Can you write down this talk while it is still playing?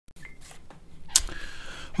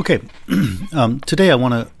Okay, today I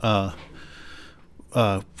want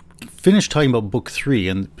to finish talking about Book 3,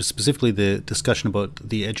 and specifically the discussion about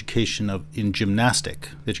the education in gymnastic,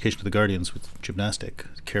 the education of the guardians with gymnastic,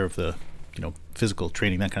 care of the physical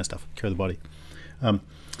training, that kind of stuff, care of the body. But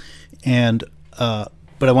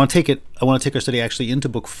I want to take our study actually into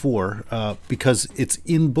Book 4 because it's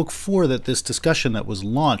in Book 4 that this discussion that was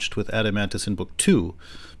launched with Adeimantus in Book 2,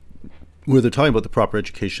 where they're talking about the proper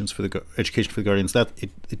education for the guardians, that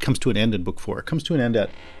it comes to an end in Book 4. It comes to an end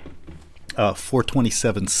at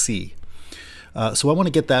 427c. So I want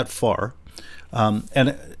to get that far.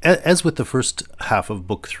 And as with the first half of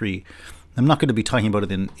Book 3, I'm not going to be talking about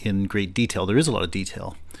it in great detail. There is a lot of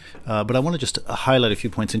detail. But I want to just highlight a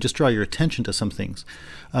few points and just draw your attention to some things.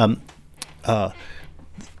 The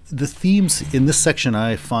themes in this section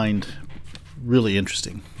I find really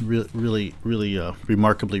interesting, really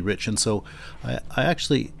remarkably rich. And so I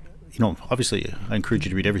actually, obviously I encourage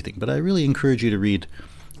you to read everything, but I really encourage you to read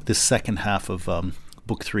this second half of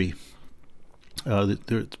Book 3. There's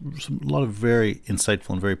a lot of very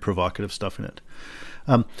insightful and very provocative stuff in it.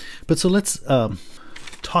 But so let's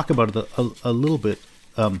talk about it a little bit.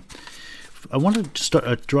 I want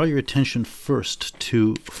to draw your attention first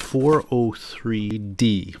to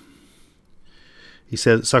 403d.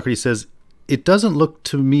 Socrates says, "It doesn't look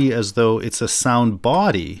to me as though it's a sound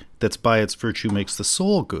body that's by its virtue makes the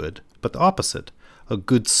soul good, but the opposite. A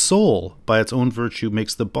good soul by its own virtue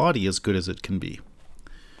makes the body as good as it can be."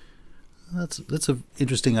 That's an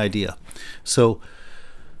interesting idea. So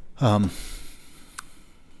I'd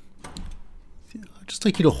just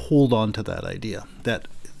like you to hold on to that idea, that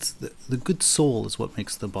it's the good soul is what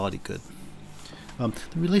makes the body good. The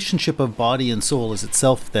relationship of body and soul is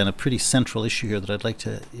itself then a pretty central issue here that I'd like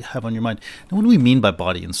to have on your mind. Now, what do we mean by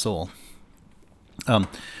body and soul? I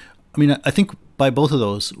think by both of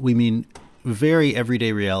those we mean very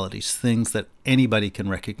everyday realities, things that anybody can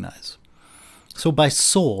recognize. So by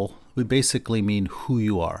soul, we basically mean who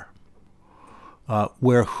you are,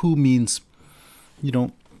 where who means,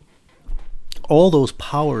 all those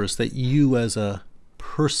powers that you as a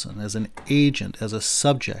person, as an agent, as a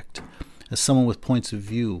subject, as someone with points of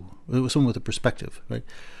view, someone with a perspective, right?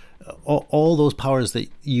 All those powers that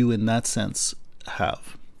you in that sense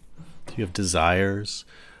have. You have desires,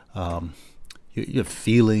 you have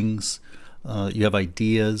feelings, you have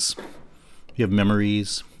ideas, you have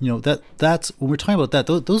memories. That's when we're talking about that.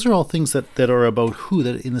 Those are all things that are about who,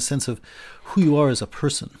 that in the sense of who you are as a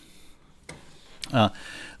person.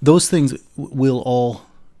 Those things will all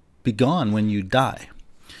be gone when you die.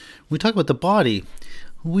 When we talk about the body,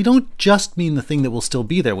 we don't just mean the thing that will still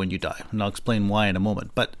be there when you die, and I'll explain why in a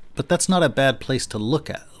moment. But that's not a bad place to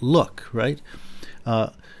look, right?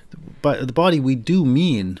 By the body, we do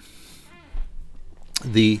mean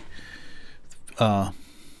this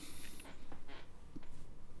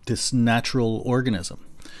natural organism.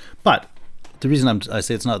 But the reason I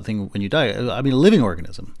say it's not the thing when you die, I mean a living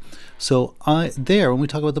organism. So when we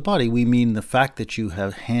talk about the body, we mean the fact that you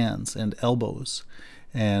have hands and elbows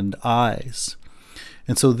and eyes.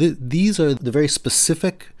 And so these are the very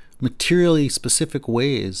specific, materially specific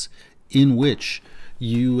ways in which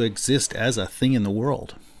you exist as a thing in the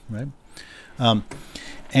world, right?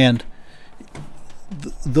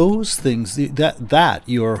 Those things,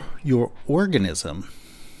 your organism,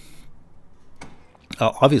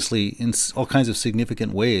 obviously in all kinds of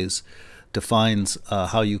significant ways defines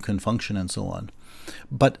how you can function and so on.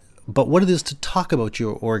 But what it is to talk about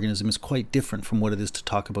your organism is quite different from what it is to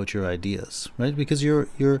talk about your ideas, right? Because your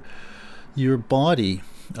body,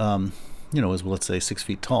 is, let's say 6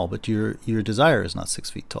 feet tall, but your desire is not 6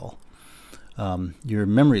 feet tall. Your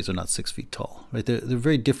memories are not 6 feet tall, right? They're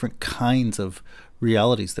very different kinds of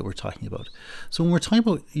realities that we're talking about. So when we're talking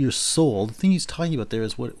about your soul, the thing he's talking about there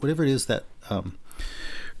is whatever it is that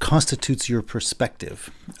constitutes your perspective,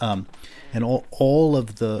 and all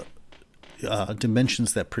of the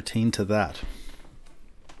dimensions that pertain to that.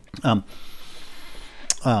 And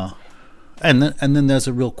then there's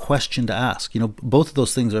a real question to ask. Both of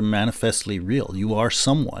those things are manifestly real. You are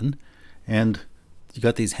someone, and you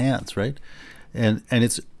got these hands, right? And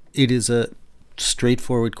it is a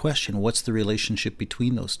straightforward question. What's the relationship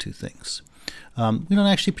between those two things? We don't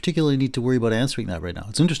actually particularly need to worry about answering that right now.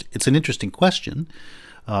 It's an interesting question,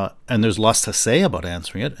 and there's lots to say about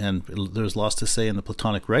answering it, and there's lots to say in the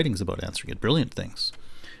Platonic writings about answering it. Brilliant things,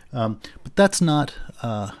 but that's not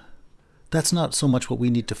so much what we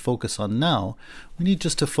need to focus on now. We need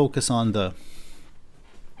just to focus on the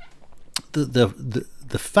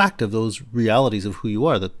fact of those realities of who you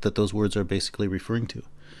are that those words are basically referring to.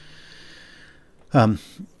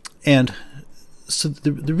 And so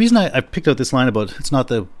the reason I picked out this line about it's not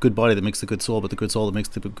the good body that makes the good soul, but the good soul that makes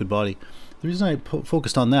the good body. The reason I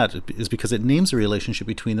focused on that is because it names a relationship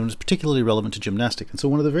between them, and it's particularly relevant to gymnastic. And so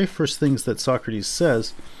one of the very first things that Socrates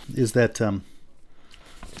says is that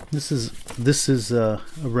this is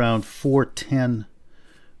around 410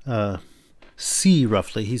 C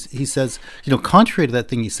roughly. He says, contrary to that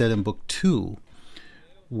thing he said in book 2,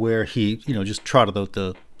 where he just trotted out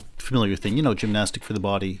the familiar thing, gymnastic for the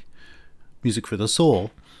body, music for the soul.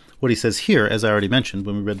 What he says here, as I already mentioned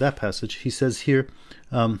when we read that passage, he says here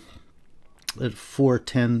at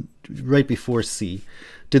 410, right before C,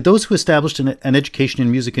 did those who established an education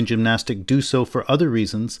in music and gymnastic do so for other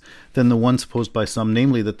reasons than the one supposed by some,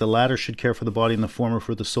 namely that the latter should care for the body and the former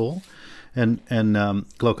for the soul? And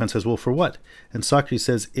Glaucon says, well, for what? And Socrates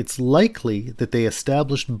says, it's likely that they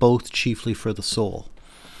established both chiefly for the soul.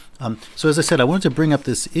 So as I said, I wanted to bring up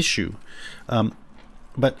this issue,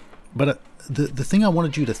 but the thing I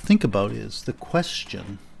wanted you to think about is the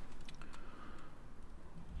question.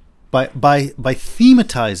 By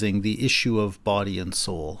thematizing the issue of body and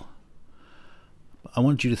soul, I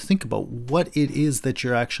wanted you to think about what it is that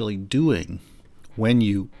you're actually doing when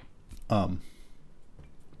you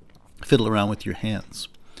fiddle around with your hands.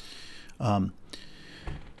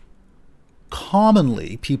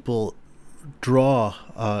 Commonly, people draw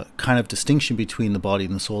a kind of distinction between the body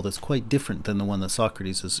and the soul that's quite different than the one that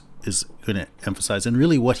Socrates is going to emphasize. And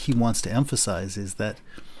really what he wants to emphasize is that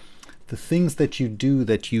the things that you do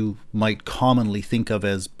that you might commonly think of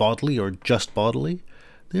as bodily or just bodily,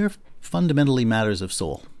 they're fundamentally matters of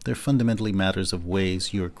soul. They're fundamentally matters of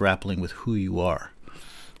ways you're grappling with who you are.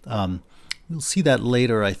 We'll see that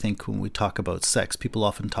later, I think, when we talk about sex. People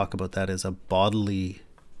often talk about that as a bodily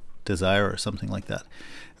desire or something like that.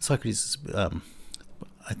 Socrates,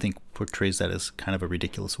 I think, portrays that as kind of a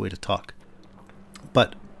ridiculous way to talk.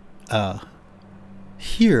 But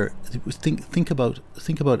here, think about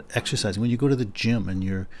exercising. When you go to the gym and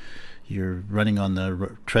you're running on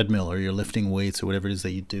the treadmill or you're lifting weights or whatever it is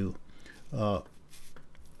that you do, when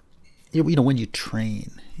you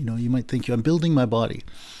train, you might think, I'm building my body.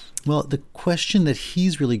 Well, the question that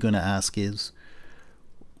he's really going to ask is,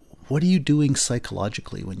 what are you doing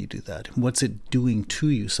psychologically when you do that? What's it doing to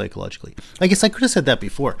you psychologically? I guess I could have said that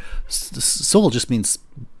before. Soul just means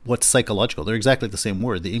what's psychological. They're exactly the same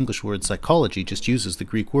word. The English word psychology just uses the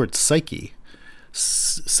Greek word psyche.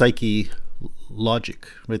 Psyche, logic,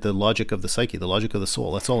 right? The logic of the psyche, the logic of the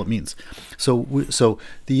soul. That's all it means. So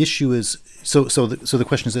the issue is, so the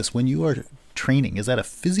question is this: when you are training, is that a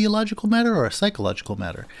physiological matter or a psychological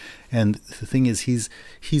matter? And the thing is, he's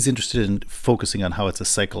interested in focusing on how it's a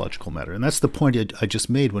psychological matter, and that's the point I just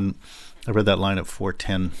made when I read that line at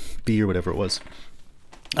 410b or whatever it was.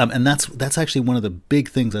 And that's actually one of the big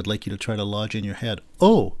things I'd like you to try to lodge in your head.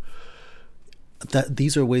 That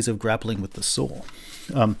these are ways of grappling with the soul,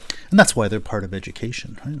 and that's why they're part of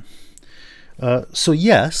education, right? So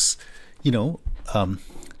yes,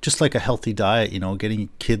 just like a healthy diet, getting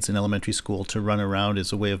kids in elementary school to run around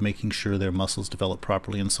is a way of making sure their muscles develop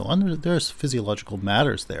properly and so on. There's physiological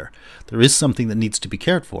matters there. There is something that needs to be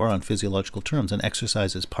cared for on physiological terms, and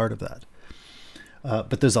exercise is part of that.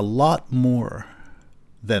 But there's a lot more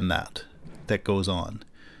than that goes on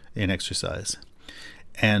in exercise.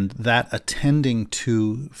 And that attending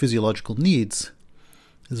to physiological needs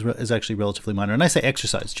is actually relatively minor. And I say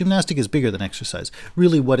exercise. Gymnastic is bigger than exercise.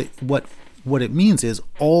 Really what it means is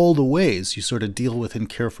all the ways you sort of deal with and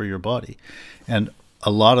care for your body. And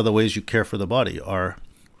a lot of the ways you care for the body are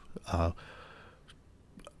have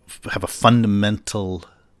a fundamental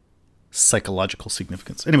psychological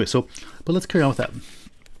significance. Anyway, but let's carry on with that.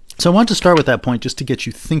 So I want to start with that point just to get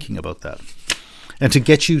you thinking about that. And to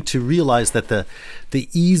get you to realize that the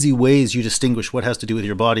easy ways you distinguish what has to do with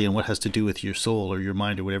your body and what has to do with your soul or your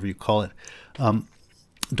mind or whatever you call it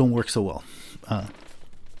don't work so well.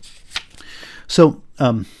 So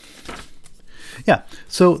the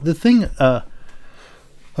thing,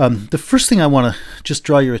 the first thing I want to just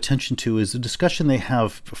draw your attention to is the discussion they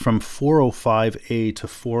have from 405a to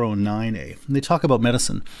 409a. And they talk about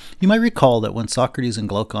medicine. You might recall that when Socrates and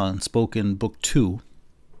Glaucon spoke in Book 2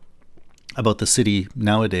 about the city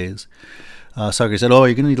nowadays, Socrates said, you're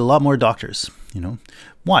going to need a lot more doctors.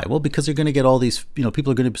 Why? Well, because they're going to get all these,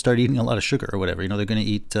 people are going to start eating a lot of sugar or whatever. They're going to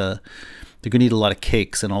eat a lot of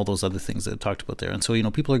cakes and all those other things that I talked about there. And so,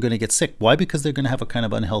 people are going to get sick. Why? Because they're going to have a kind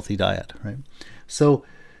of unhealthy diet, right? So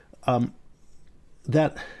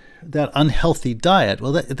that unhealthy diet,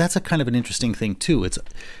 well, that's a kind of an interesting thing too. It's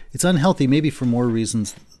unhealthy maybe for more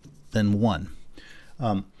reasons than one.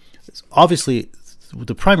 Obviously,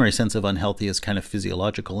 the primary sense of unhealthy is kind of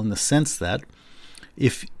physiological in the sense that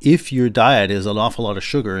if your diet is an awful lot of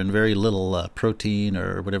sugar and very little protein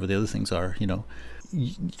or whatever the other things are,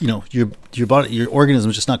 your body, your organism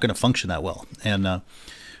is just not going to function that well, and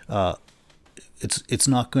it's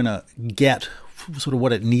not going to get sort of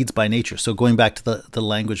what it needs by nature. So going back to the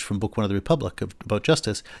language from Book 1 of the Republic about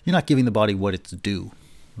justice, you're not giving the body what it's due,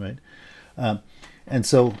 right? And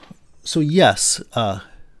so yes,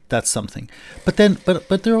 that's something. But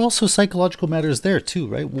there are also psychological matters there too,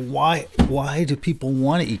 right? Why do people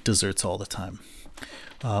want to eat desserts all the time?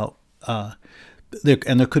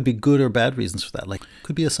 There could be good or bad reasons for that. Like, it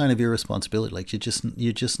could be a sign of irresponsibility. Like, you're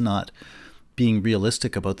just not being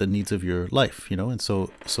realistic about the needs of your life, and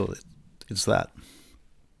so it's that.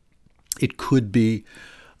 It could be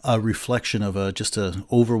a reflection of just an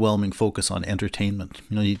overwhelming focus on entertainment.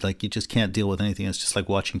 You just can't deal with anything. It's just like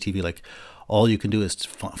watching TV. Like, all you can do is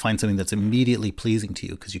find something that's immediately pleasing to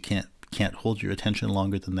you because you can't hold your attention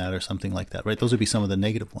longer than that, or something like that, right? Those would be some of the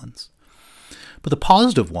negative ones. But the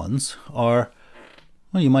positive ones are,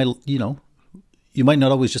 well, you might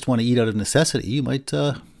not always just want to eat out of necessity. You might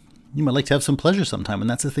like to have some pleasure sometime, and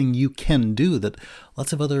that's a thing you can do that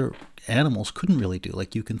lots of other animals couldn't really do.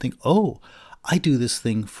 Like, you can think, oh, I do this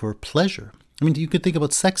thing for pleasure. I mean, you could think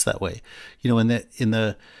about sex that way. In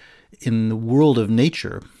the world of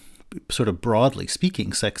nature, sort of broadly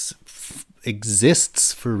speaking, sex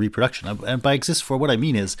exists for reproduction. And by exists for, what I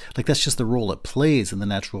mean is, like, that's just the role it plays in the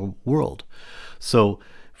natural world. So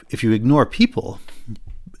if you ignore people,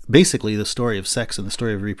 basically the story of sex and the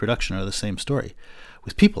story of reproduction are the same story.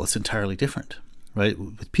 With people, it's entirely different, right?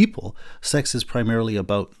 With people, sex is primarily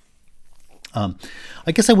about,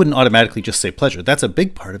 I guess I wouldn't automatically just say pleasure. That's a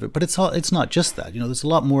big part of it, but it's not just that. There's a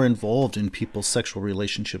lot more involved in people's sexual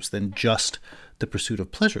relationships than just the pursuit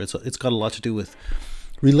of pleasure. It's got a lot to do with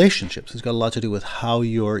relationships. It's got a lot to do with how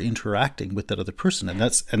you're interacting with that other person, and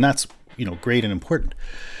that's great and important.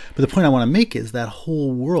 But the point I want to make is that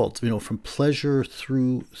whole world, from pleasure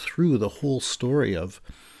through the whole story of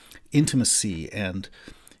intimacy and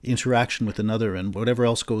interaction with another and whatever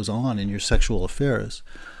else goes on in your sexual affairs,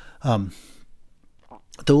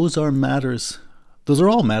 those are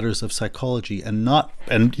all matters of psychology, and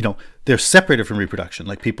they're separated from reproduction.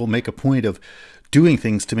 Like, people make a point of doing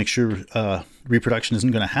things to make sure reproduction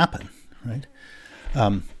isn't going to happen, right?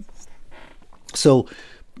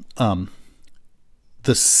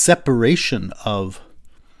 The separation of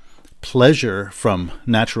pleasure from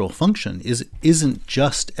natural function isn't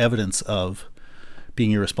just evidence of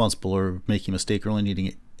being irresponsible or making a mistake or only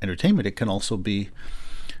needing entertainment. It can also be,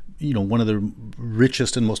 one of the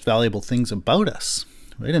richest and most valuable things about us,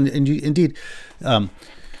 right? And indeed,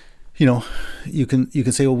 you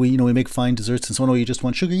can say, well, we make fine desserts and so on. Oh, you just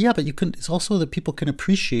want sugar? Yeah, but it's also that people can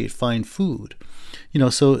appreciate fine food,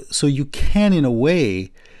 so you can, in a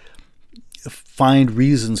way, find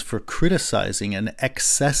reasons for criticizing an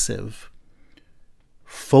excessive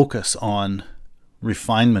focus on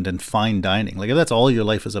refinement and fine dining. Like, if that's all your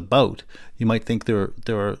life is about, you might think there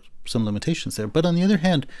are some limitations there. But on the other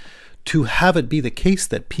hand, to have it be the case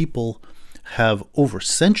that people have over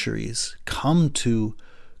centuries come to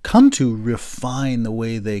refine the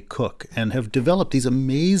way they cook and have developed these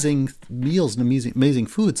amazing meals and amazing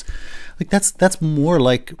foods, like that's more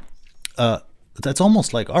like that's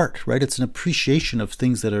almost like art, right? It's an appreciation of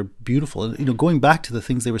things that are beautiful. And, going back to the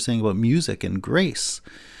things they were saying about music and grace,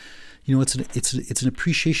 it's an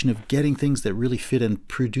appreciation of getting things that really fit and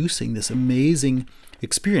producing this amazing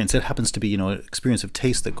experience. It happens to be, an experience of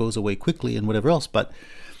taste that goes away quickly and whatever else, but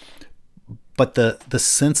the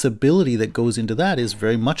sensibility that goes into that is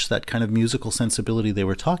very much that kind of musical sensibility they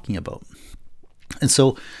were talking about. And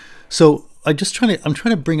so I'm trying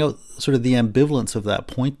to bring out sort of the ambivalence of that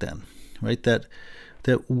point then, right? That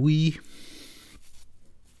we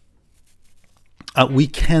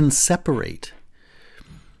can separate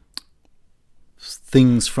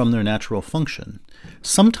things from their natural function.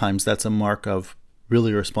 Sometimes that's a mark of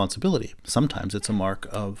really responsibility. Sometimes it's a mark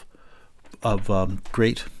of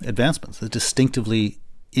great advancements, the distinctively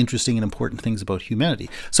interesting and important things about humanity.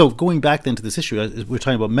 So going back then to this issue, we're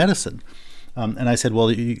talking about medicine. And I said, well,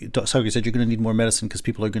 Socrates said you're going to need more medicine because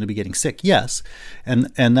people are going to be getting sick. Yes, and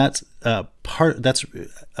that's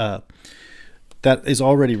that is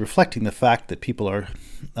already reflecting the fact that people are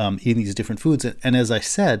eating these different foods. And as I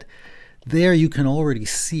said, there you can already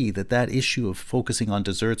see that issue of focusing on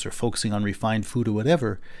desserts or focusing on refined food or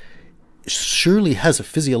whatever surely has a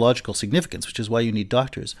physiological significance, which is why you need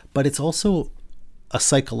doctors. But it's also a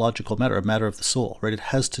psychological matter, a matter of the soul, right? It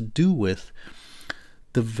has to do with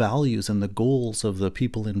the values and the goals of the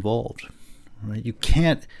people involved, right? You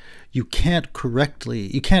can't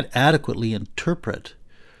adequately interpret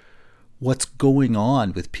what's going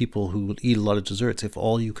on with people who eat a lot of desserts if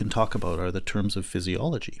all you can talk about are the terms of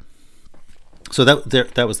physiology? So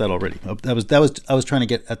that was that already. I was trying to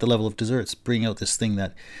get at the level of desserts, bring out this thing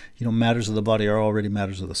that, matters of the body are already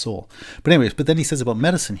matters of the soul. But anyways, but then he says about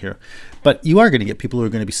medicine here, but you are going to get people who are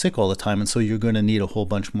going to be sick all the time, and so you're going to need a whole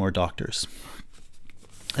bunch more doctors.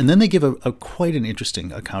 And then they give a quite an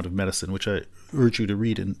interesting account of medicine, which I urge you to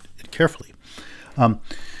read in carefully.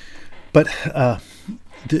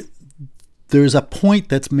 There's a point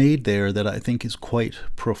that's made there that I think is quite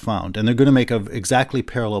profound. And they're going to make an exactly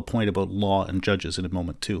parallel point about law and judges in a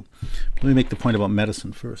moment too. Let me make the point about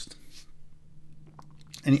medicine first.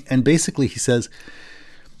 And basically he says,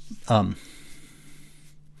 I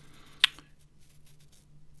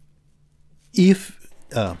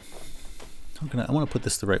want to put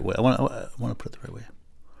this the right way. I want to put it the right way.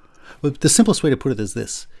 But the simplest way to put it is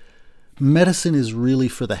this. Medicine is really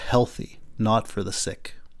for the healthy, not for the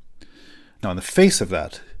sick. Now, in the face of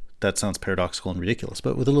that, that sounds paradoxical and ridiculous,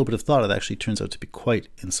 but with a little bit of thought, it actually turns out to be quite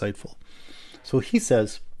insightful. So he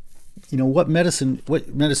says, what medicine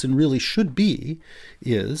really should be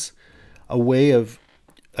is a way of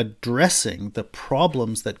addressing the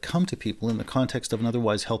problems that come to people in the context of an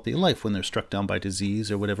otherwise healthy life when they're struck down by disease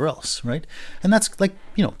or whatever else, right? And that's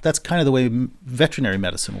that's kind of the way veterinary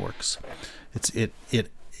medicine works.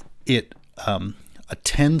 It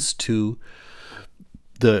attends to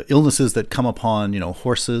the illnesses that come upon,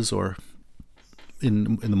 horses, or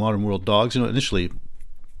in the modern world, dogs. Initially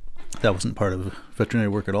that wasn't part of veterinary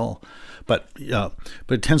work at all, but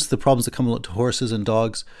it tends to the problems that come to horses and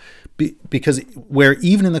dogs, because where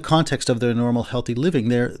even in the context of their normal healthy living,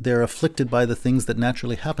 they're afflicted by the things that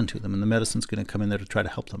naturally happen to them, and the medicine's going to come in there to try to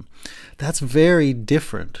help them. That's very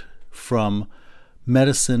different from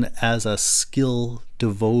medicine as a skill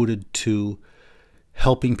devoted to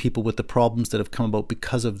helping people with the problems that have come about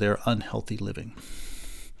because of their unhealthy living.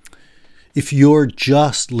 If you're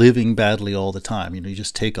just living badly all the time, you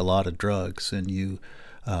just take a lot of drugs and you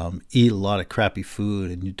eat a lot of crappy food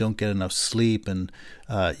and you don't get enough sleep, and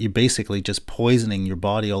you're basically just poisoning your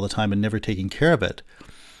body all the time and never taking care of it,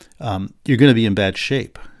 you're going to be in bad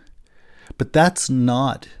shape. But that's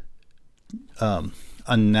not sort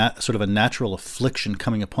of a natural affliction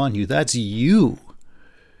coming upon you. That's you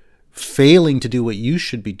failing to do what you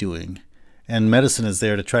should be doing, and medicine is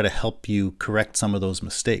there to try to help you correct some of those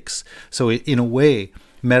mistakes. So in a way,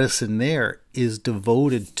 medicine there is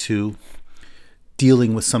devoted to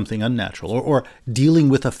dealing with something unnatural, or dealing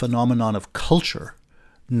with a phenomenon of culture,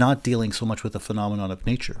 not dealing so much with a phenomenon of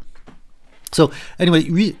nature. So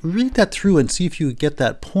anyway, read that through and see if you get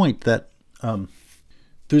that point, that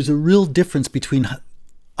there's a real difference between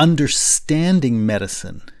understanding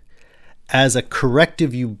medicine as a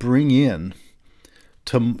corrective you bring in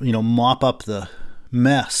to mop up the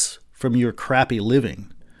mess from your crappy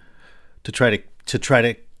living, to try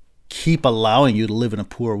to keep allowing you to live in a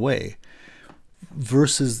poor way,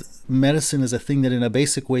 versus medicine as a thing that in a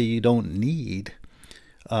basic way you don't need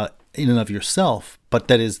in and of yourself, but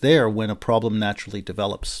that is there when a problem naturally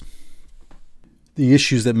develops. The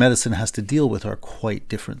issues that medicine has to deal with are quite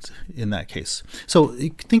different in that case. So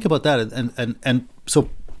think about that, and so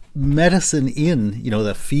medicine in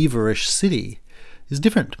the feverish city is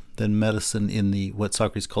different than medicine in what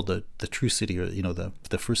Socrates called the true city, or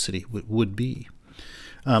the first city would be.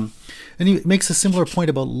 And he makes a similar point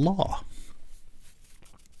about law.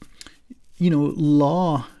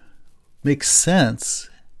 Law makes sense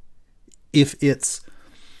if it's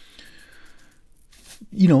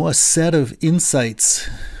a set of insights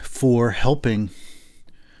for helping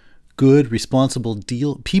good, responsible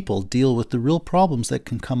people deal with the real problems that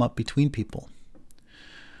can come up between people.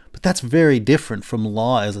 But that's very different from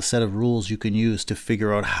law as a set of rules you can use to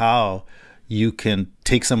figure out how you can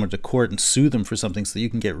take someone to court and sue them for something so that you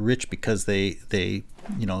can get rich because they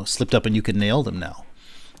slipped up and you can nail them now,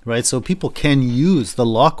 right? So people can use the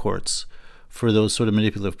law courts for those sort of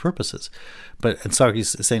manipulative purposes. And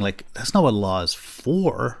Socrates is saying, that's not what law is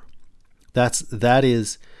for. That's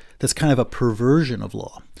kind of a perversion of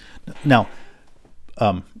law. Now,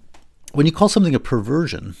 when you call something a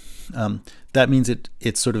perversion, that means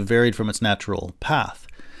it's sort of varied from its natural path.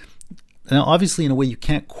 Now, obviously, in a way, you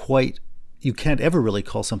can't ever really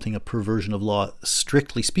call something a perversion of law,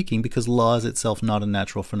 strictly speaking, because law is itself not a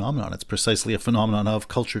natural phenomenon. It's precisely a phenomenon of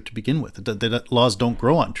culture to begin with. Laws don't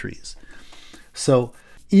grow on trees. So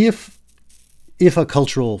if a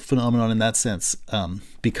cultural phenomenon in that sense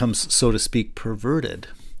becomes, so to speak, perverted,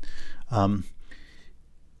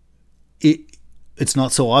 it's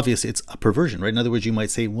not so obvious it's a perversion, right? In other words, you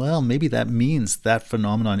might say, well, maybe that means that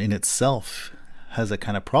phenomenon in itself has a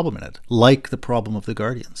kind of problem in it, like the problem of the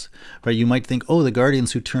guardians, right? You might think, oh, the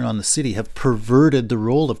guardians who turn on the city have perverted the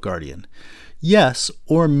role of guardian. Yes,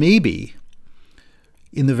 or maybe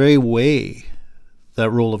in the very way that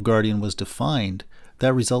role of guardian was defined,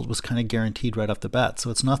 that result was kind of guaranteed right off the bat. So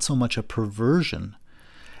it's not so much a perversion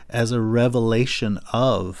as a revelation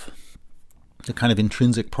of the kind of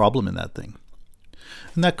intrinsic problem in that thing.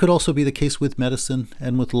 And that could also be the case with medicine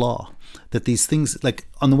and with law, that these things, like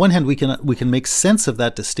on the one hand, we can make sense of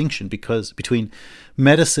that distinction because between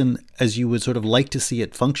medicine as you would sort of like to see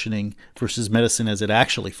it functioning versus medicine as it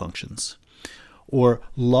actually functions, or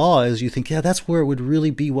law as you think, yeah, that's where it would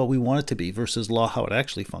really be what we want it to be versus law how it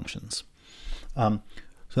actually functions. So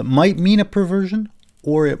it might mean a perversion,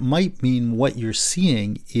 or it might mean what you're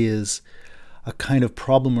seeing is a kind of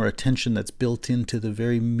problem or a tension that's built into the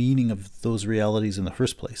very meaning of those realities in the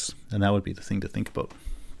first place. And that would be the thing to think about.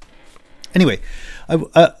 Anyway,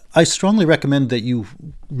 I strongly recommend that you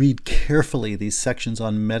read carefully these sections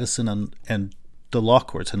on medicine and the law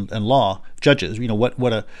courts and law judges. You know,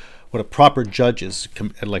 what a proper judge is,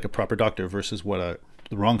 like a proper doctor, versus what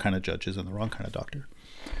the wrong kind of judge is and the wrong kind of doctor.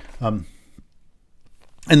 And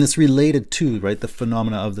it's related to, right, the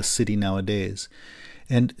phenomena of the city nowadays.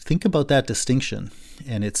 And think about that distinction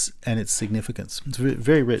and its significance. It's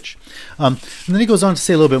very rich. And then he goes on to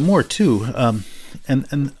say a little bit more too.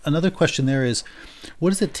 And another question there is, what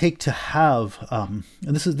does it take to have? And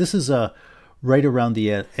this is right around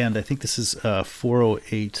the end. I think this is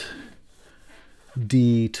 408D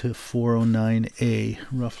to 409A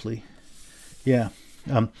roughly. Yeah.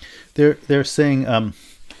 They're saying,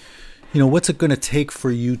 you know, what's it going to take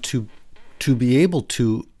for you to be able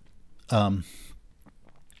to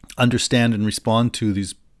understand and respond to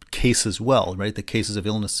these cases well, right? The cases of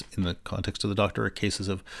illness in the context of the doctor, or cases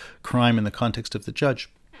of crime in the context of the judge.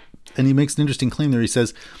 And he makes an interesting claim there. He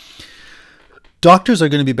says, doctors are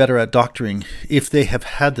going to be better at doctoring if they have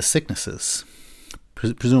had the sicknesses,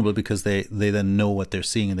 presumably because they then know what they're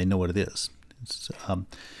seeing and they know what it is.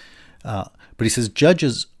 But he says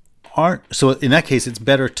judges aren't, so in that case, it's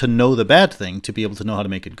better to know the bad thing to be able to know how to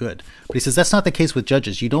make it good. But he says that's not the case with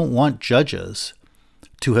judges. You don't want judges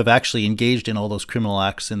to have actually engaged in all those criminal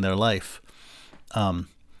acts in their life, and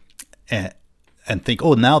think,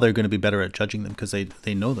 oh, now they're going to be better at judging them because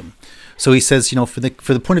they know them. So he says, you know, for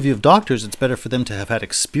the point of view of doctors, it's better for them to have had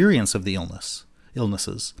experience of the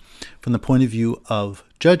illnesses. From the point of view of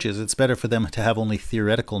judges, it's better for them to have only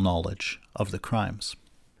theoretical knowledge of the crimes.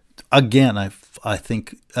 Again, I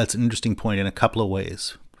think that's an interesting point in a couple of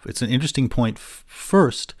ways. It's an interesting point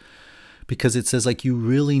first because it says, like, you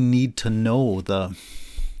really need to know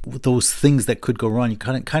those things that could go wrong. You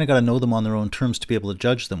kind of got to know them on their own terms to be able to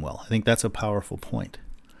judge them well. I think that's a powerful point.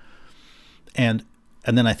 And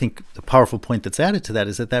then I think the powerful point that's added to that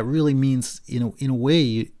is that really means, you know, in a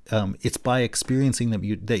way, it's by experiencing them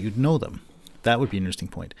that you'd know them. That would be an interesting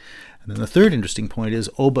point. And then the third interesting point is,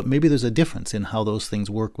 but maybe there's a difference in how those things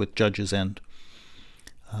work with judges and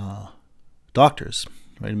doctors,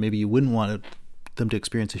 right? Maybe you wouldn't want them to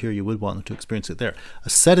experience it here. You would want them to experience it there. A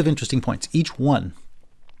set of interesting points, each one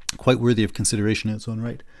quite worthy of consideration in its own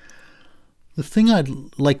right. The thing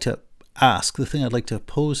I'd like to ask, the thing I'd like to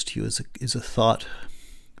pose to you is a thought.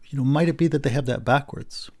 You know, might it be that they have that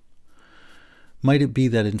backwards? Might it be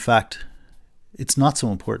that, in fact, it's not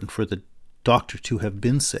so important for the doctor to have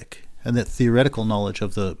been sick, and that theoretical knowledge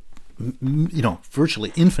of the, you know,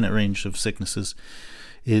 virtually infinite range of sicknesses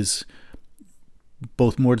is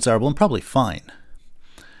both more desirable and probably fine.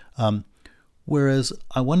 Whereas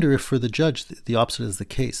I wonder if for the judge, the opposite is the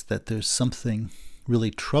case, that there's something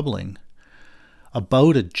really troubling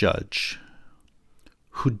about a judge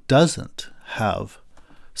who doesn't have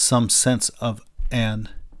some sense of an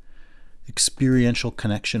experiential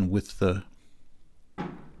connection with the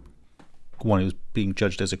one who's being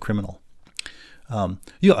judged as a criminal.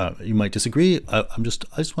 You might disagree. I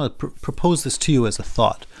just want to propose this to you as a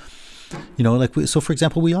thought. You know, like so for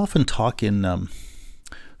example, we often talk in the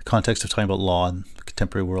context of talking about law in the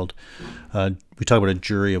contemporary world. We talk about a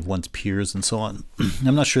jury of one's peers and so on.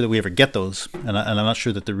 I'm not sure that we ever get those, and I'm not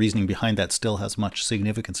sure that the reasoning behind that still has much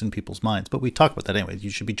significance in people's minds. But we talk about that anyway. You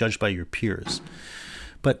should be judged by your peers.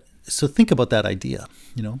 But so think about that idea.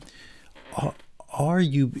 You know, are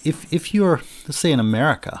you, if you're, let's say, in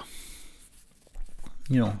America,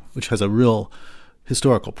 you know, which has a real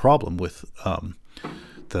historical problem with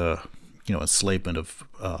the, you know, enslavement of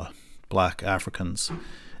black Africans,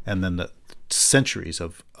 and then the centuries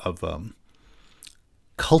of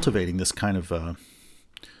cultivating this kind of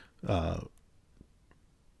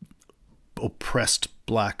oppressed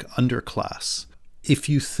black underclass. If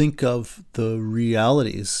you think of the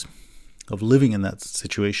realities living in that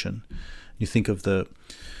situation. You think of the,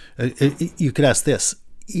 you could ask this: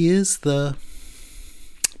 is the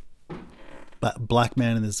black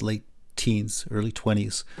man in his late teens, early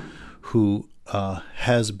 20s, who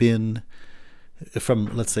has been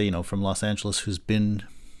from, let's say, from Los Angeles, who's been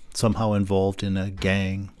somehow involved in a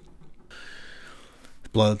gang,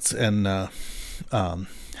 Bloods, and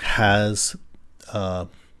has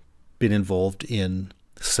been involved in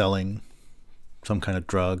selling some kind of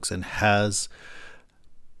drugs, and has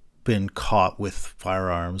been caught with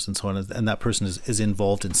firearms and so on, and that person is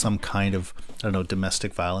involved in some kind of, I don't know,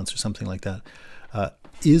 domestic violence or something like that.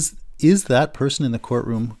 Is that person in the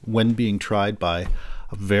courtroom when being tried by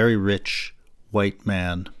a very rich white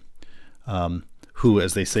man who,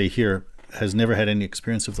 as they say here, has never had any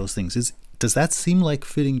experience of those things? Does that seem like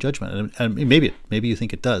fitting judgment? And maybe you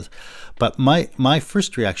think it does, but my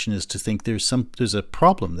first reaction is to think there's a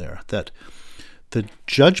problem there, that the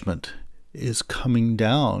judgment is coming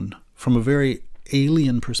down from a very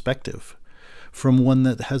alien perspective, from one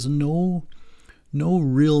that has no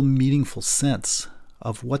real meaningful sense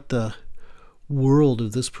of what the world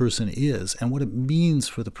of this person is and what it means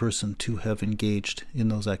for the person to have engaged in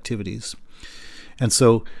those activities. And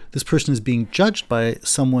so this person is being judged by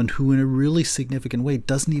someone who in a really significant way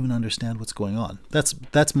doesn't even understand what's going on.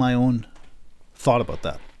 That's my own thought about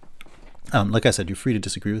that. Like I said, you're free to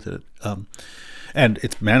disagree with it. And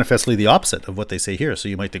it's manifestly the opposite of what they say here. So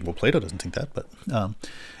you might think, well, Plato doesn't think that. But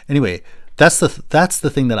anyway, that's the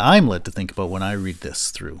thing that I'm led to think about when I read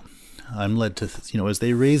this through. I'm led to, as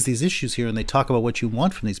they raise these issues here and they talk about what you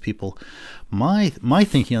want from these people, my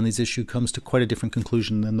thinking on these issues comes to quite a different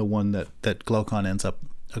conclusion than the one that Glaucon ends up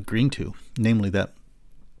agreeing to. Namely that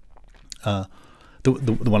the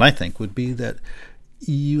one I think would be that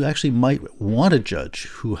you actually might want a judge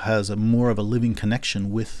who has more of a living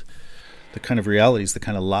connection with the kind of realities, the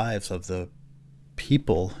kind of lives of the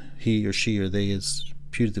people he or she or they is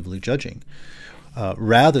putatively judging,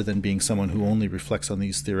 rather than being someone who only reflects on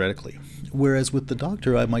these theoretically. Whereas with the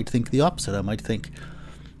doctor, I might think the opposite. I might think,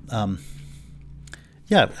 of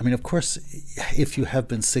course, if you have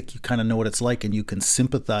been sick, you kind of know what it's like and you can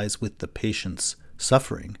sympathize with the patient's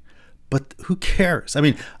suffering. But who cares? I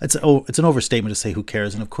mean, it's an overstatement to say who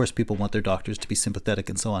cares. And of course, people want their doctors to be sympathetic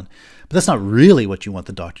and so on. But that's not really what you want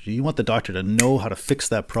the doctor to do. You want the doctor to know how to fix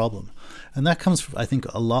that problem. And that comes, I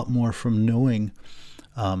think, a lot more from knowing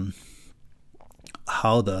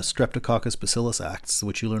how the Streptococcus bacillus acts,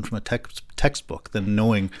 which you learn from a textbook, than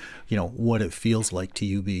knowing, what it feels like to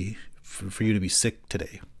you for you to be sick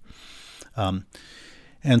today.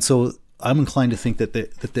 And so I'm inclined to think that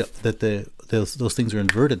those things are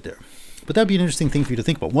inverted there. But that'd be an interesting thing for you to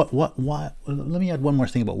think about. Why? Let me add one more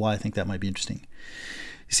thing about why I think that might be interesting.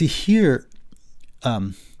 You see, here,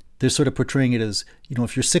 they're sort of portraying it as,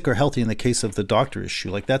 if you're sick or healthy in the case of the doctor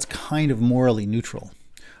issue, like that's kind of morally neutral,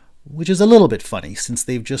 which is a little bit funny since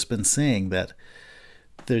they've just been saying that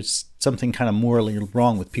there's something kind of morally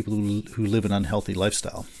wrong with people who live an unhealthy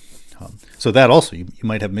lifestyle. So that also, you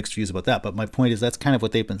might have mixed views about that, but my point is that's kind of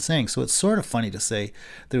what they've been saying. So it's sort of funny to say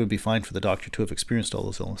that it would be fine for the doctor to have experienced all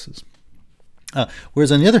those illnesses.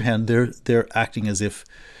 Whereas on the other hand, they're acting as if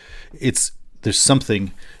there's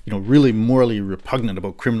something really morally repugnant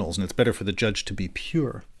about criminals, and it's better for the judge to be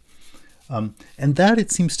pure. And that, it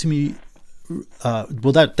seems to me,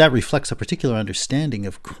 that reflects a particular understanding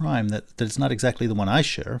of crime that is not exactly the one I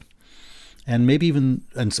share. And maybe even,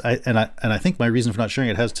 and I think my reason for not sharing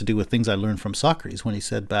it has to do with things I learned from Socrates when he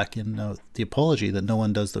said back in the Apology that no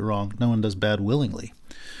one does the wrong, no one does bad willingly.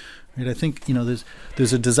 Right? I think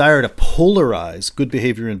there's a desire to polarize good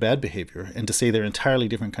behavior and bad behavior and to say they're entirely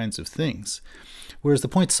different kinds of things. Whereas the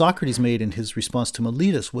point Socrates made in his response to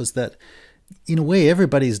Miletus was that, in a way,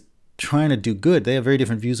 everybody's trying to do good. They have very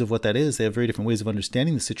different views of what that is. They have very different ways of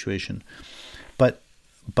understanding the situation. But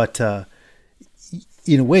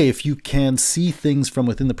in a way, if you can see things from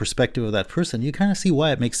within the perspective of that person, you kind of see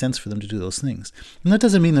why it makes sense for them to do those things. And that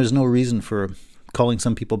doesn't mean there's no reason for calling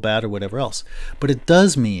some people bad or whatever else. But it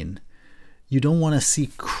does mean you don't want to see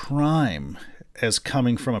crime as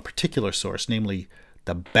coming from a particular source, namely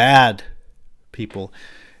the bad people,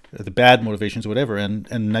 the bad motivations, whatever, and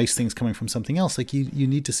nice things coming from something else. Like you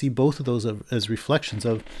need to see both of those as reflections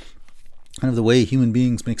of kind of the way human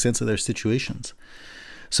beings make sense of their situations.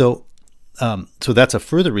 So So that's a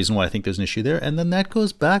further reason why I think there's an issue there. And then that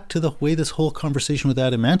goes back to the way this whole conversation with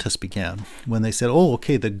Adeimantus began, when they said, oh,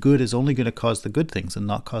 okay, the good is only going to cause the good things and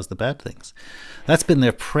not cause the bad things. That's been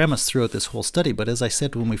their premise throughout this whole study. But as I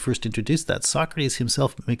said when we first introduced that, Socrates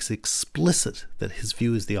himself makes explicit that his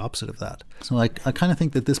view is the opposite of that. So I kind of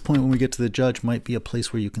think that this point when we get to the judge might be a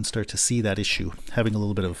place where you can start to see that issue having a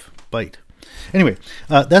little bit of bite. Anyway,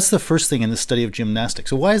 that's the first thing in the study of gymnastic.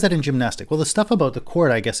 So why is that in gymnastic? Well, the stuff about the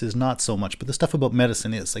court, I guess, is not so much, but the stuff about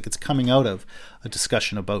medicine is. Like, it's coming out of a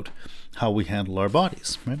discussion about how we handle our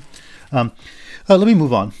bodies, right? Let me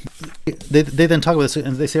move on. They then talk about this,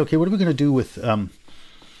 and they say, okay, what are we going to do with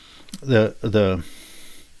the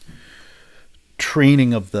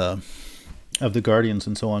training of the guardians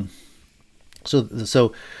and so on?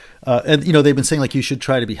 And you know, they've been saying like you should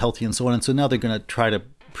try to be healthy and so on, and so now they're going to try to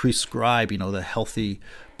prescribe, you know, the healthy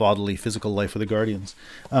bodily physical life of the guardians,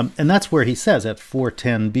 and that's where he says at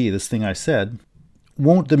 410b, this thing I said,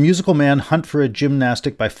 won't the musical man hunt for a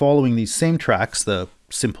gymnastic by following these same tracks, the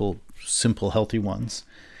simple healthy ones,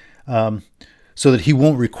 so that he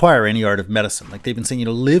won't require any art of medicine? Like they've been saying, you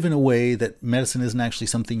know, live in a way that medicine isn't actually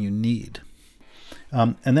something you need.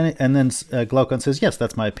 And then Glaucon says, yes,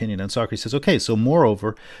 that's my opinion. And Socrates says, okay, so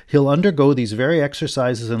moreover, he'll undergo these very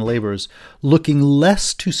exercises and labors, looking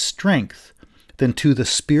less to strength than to the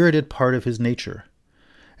spirited part of his nature,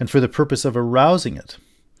 and for the purpose of arousing it,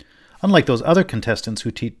 unlike those other contestants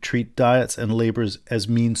who treat diets and labors as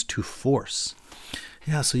means to force.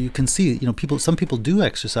 Yeah, so you can see, you know, some people do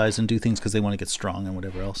exercise and do things because they want to get strong and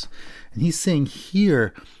whatever else. And he's saying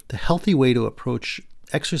here, the healthy way to approach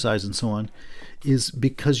exercise and so on is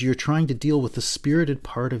because you're trying to deal with the spirited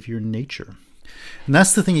part of your nature. And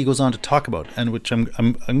that's the thing he goes on to talk about, and which I'm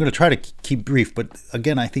going to try to keep brief, but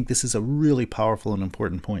again, I think this is a really powerful and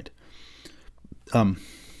important point.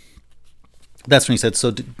 That's when he said, so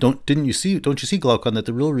don't you see, Glaucon, that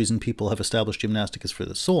the real reason people have established gymnastic is for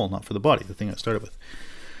the soul, not for the body, the thing I started with.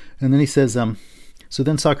 And then he says, so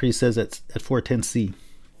then Socrates says at 410c,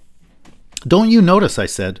 don't you notice, I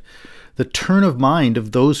said, the turn of mind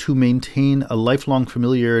of those who maintain a lifelong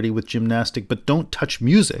familiarity with gymnastic but don't touch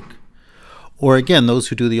music, or again, those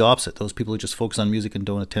who do the opposite, those people who just focus on music and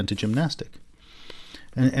don't attend to gymnastic.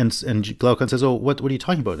 And Glaucon says, oh, what are you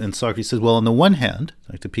talking about? And Socrates says, well, on the one hand,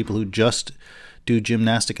 like the people who just do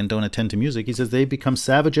gymnastic and don't attend to music, he says they become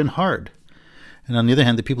savage and hard. And on the other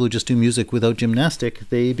hand, the people who just do music without gymnastic,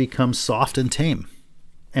 they become soft and tame.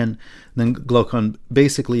 And then Glaucon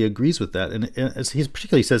basically agrees with that. And as he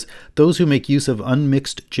particularly says, those who make use of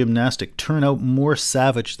unmixed gymnastic turn out more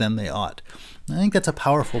savage than they ought. I think that's a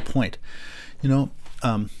powerful point. You know,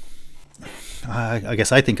 I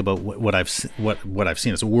guess I think about what I've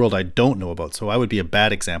seen. It's a world I don't know about, so I would be a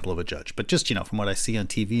bad example of a judge. But just, you know, from what I see on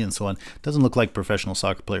TV and so on, it doesn't look like professional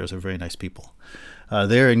soccer players are very nice people.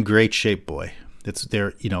 They're in great shape, boy.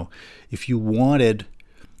 You know, if you wanted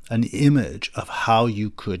an image of how you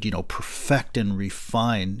could, you know, perfect and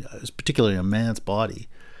refine, particularly a man's body,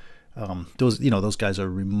 those guys are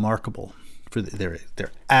remarkable. They're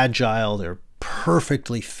agile, they're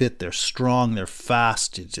perfectly fit, they're strong, they're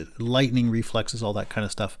fast, lightning reflexes, all that kind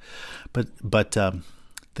of stuff. But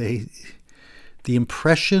the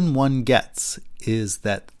impression one gets is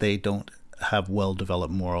that they don't have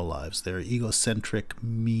well-developed moral lives. They're egocentric,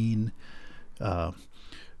 mean,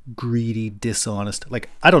 greedy, dishonest. Like,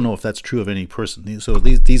 I don't know if that's true of any person. So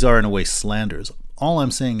these are in a way slanders. All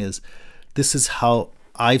I'm saying is this is how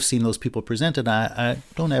I've seen those people presented. I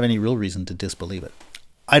don't have any real reason to disbelieve it.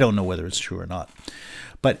 I don't know whether it's true or not.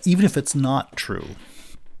 But even if it's not true,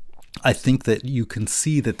 I think that you can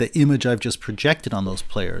see that the image I've just projected on those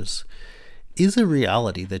players is a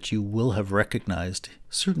reality that you will have recognized,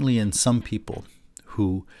 certainly in some people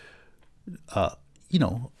who,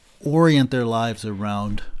 orient their lives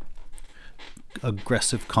around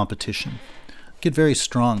aggressive competition. Get very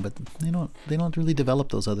strong, but they don't really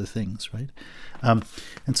develop those other things, right?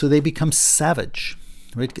 And so they become savage.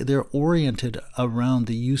 Right? They're oriented around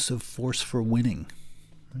the use of force for winning.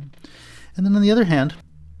 Right? And then on the other hand,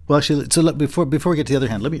 well, actually, so before we get to the other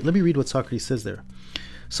hand, let me read what Socrates says there.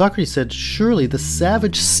 Socrates said, surely the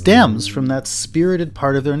savage stems from that spirited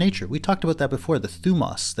part of their nature. We talked about that before, the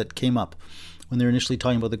thumos that came up when they were initially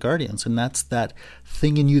talking about the guardians, and that's that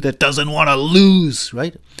thing in you that doesn't want to lose,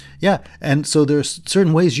 right? Yeah, and so there's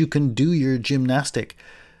certain ways you can do your gymnastic,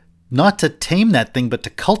 not to tame that thing, but to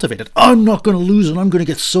cultivate it. I'm not going to lose, and I'm going to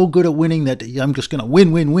get so good at winning that I'm just going to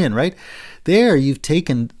win, right? There, you've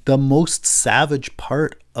taken the most savage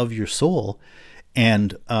part of your soul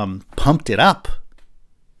and pumped it up,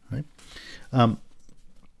 right?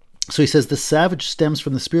 So he says the savage stems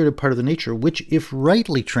from the spirited part of the nature, which, if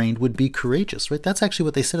rightly trained, would be courageous, right? That's actually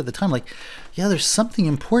what they said at the time. Like, yeah, there's something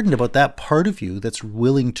important about that part of you that's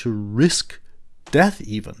willing to risk death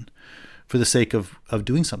even for the sake of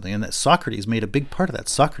doing something. And that Socrates made a big part of that.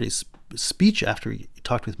 Socrates' speech after he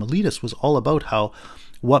talked with Miletus was all about how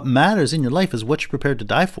what matters in your life is what you're prepared to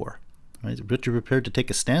die for, right? What you're prepared to take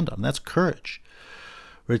a stand on. That's courage,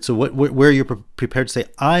 right? So where you're prepared to say,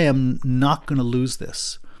 I am not going to lose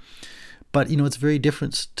this. But, you know, it's very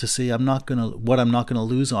different to say what I'm not going to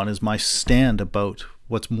lose on is my stand about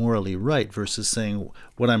what's morally right versus saying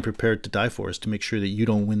what I'm prepared to die for is to make sure that you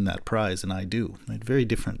don't win that prize and I do. Right? Very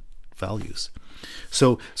different values.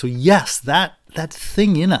 So yes, that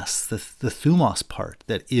thing in us, the thumos part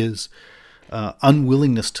that is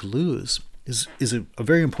unwillingness to lose is a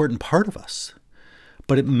very important part of us.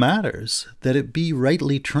 But it matters that it be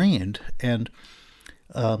rightly trained and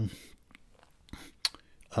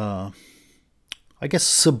I guess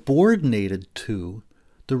subordinated to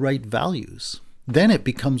the right values. Then it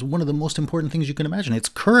becomes one of the most important things you can imagine. It's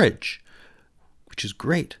courage, which is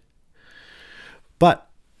great. But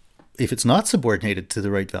if it's not subordinated to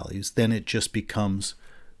the right values, then it just becomes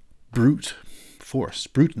brute force,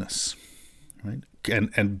 bruteness, right?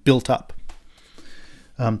 And built up.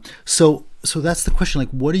 So that's the question.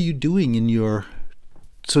 Like, what are you doing in your...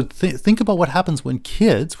 So think about what happens when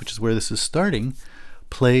kids, which is where this is starting,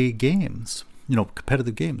 play games. You know,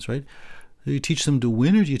 competitive games, right? Do you teach them to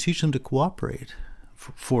win or do you teach them to cooperate?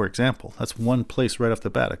 For example, that's one place right off the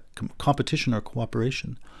bat, a competition or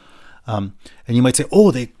cooperation. And you might say,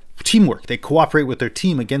 oh, teamwork. They cooperate with their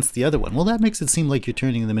team against the other one. Well, that makes it seem like you're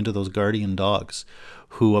turning them into those guardian dogs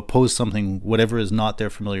who oppose something, whatever is not their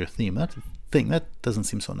familiar theme. That doesn't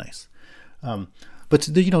seem so nice. But,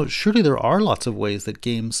 you know, surely there are lots of ways that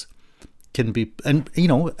games can be,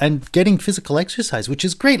 and getting physical exercise, which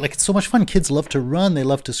is great. Like, it's so much fun. Kids love to run. They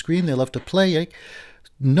love to scream. They love to play. Like,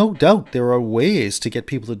 no doubt there are ways to get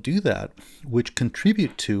people to do that, which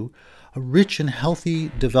contribute to a rich and healthy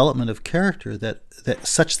development of character that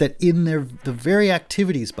such that in the very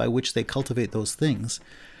activities by which they cultivate those things,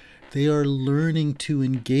 they are learning to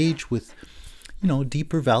engage with, you know,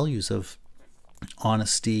 deeper values of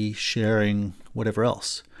honesty, sharing, whatever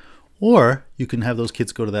else. Or you can have those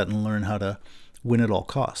kids go to that and learn how to win at all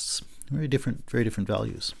costs. Very different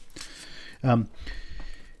values. And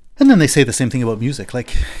then they say the same thing about music.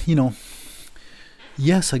 Like, you know,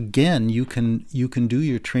 yes, again, you can do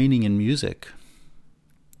your training in music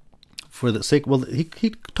for the sake. Well,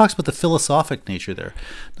 he talks about the philosophic nature there,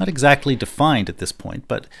 not exactly defined at this point,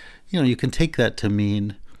 but you know, you can take that to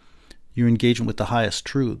mean your engagement with the highest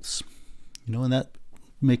truths. You know, and that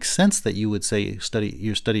makes sense that you would say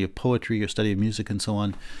your study of poetry, your study of music, and so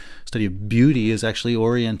on, study of beauty is actually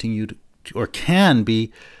orienting you to, or can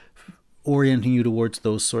be orienting you towards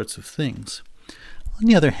those sorts of things. On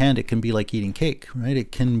the other hand, it can be like eating cake, right?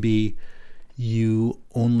 It can be you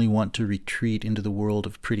only want to retreat into the world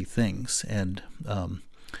of pretty things, and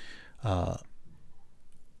yeah,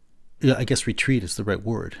 I guess retreat is the right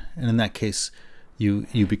word. And in that case, you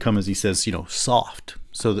become, as he says, you know, soft.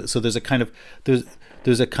 So there's a kind of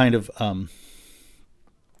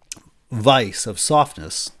vice of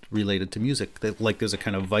softness related to music, like there's a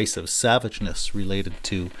kind of vice of savageness related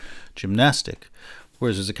to gymnastic,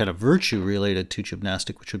 whereas there's a kind of virtue related to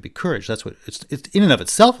gymnastic, which would be courage. That's what it's in and of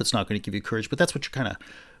itself. It's not going to give you courage, but that's what you're kind of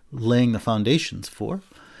laying the foundations for.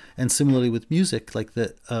 And similarly with music, like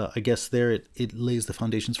I guess there it lays the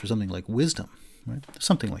foundations for something like wisdom, right?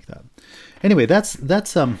 Something like that. Anyway, that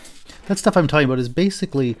stuff I'm talking about is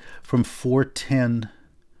basically from 410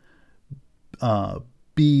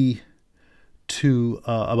 B to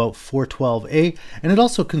about 412A, and it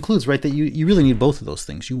also concludes, right, that you really need both of those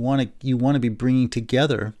things. You want to be bringing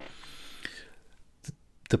together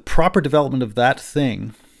the proper development of that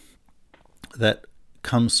thing that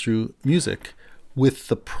comes through music with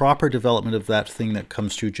the proper development of that thing that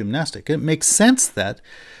comes through gymnastic. It makes sense that,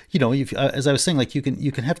 you know, as I was saying, like you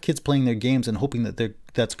can have kids playing their games and hoping that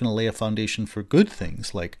that's going to lay a foundation for good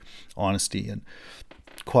things like honesty and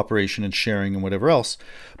cooperation and sharing and whatever else.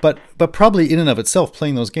 But probably in and of itself,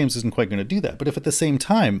 playing those games isn't quite going to do that. But if at the same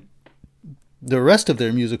time, the rest of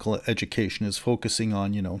their musical education is focusing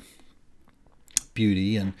on, you know,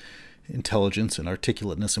 beauty and intelligence and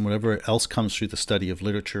articulateness and whatever else comes through the study of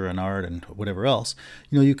literature and art and whatever else,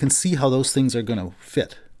 you know, you can see how those things are going to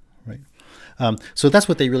fit, right? So that's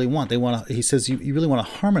what they really want. He says, you really want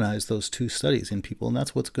to harmonize those two studies in people, and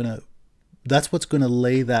that's what's going to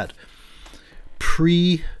lay that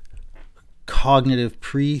pre-cognitive,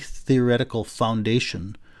 pre-theoretical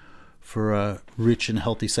foundation for a rich and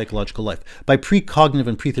healthy psychological life. By precognitive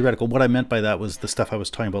and pre-theoretical, what I meant by that was the stuff I was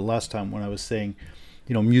talking about last time when I was saying,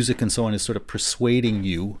 music and so on is sort of persuading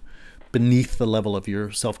you beneath the level of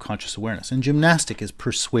your self-conscious awareness. And gymnastic is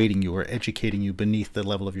persuading you or educating you beneath the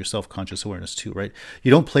level of your self-conscious awareness too, right?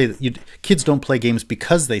 Kids don't play games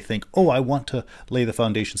because they think, oh, I want to lay the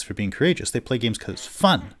foundations for being courageous. They play games because it's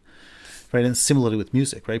fun, right? And similarly with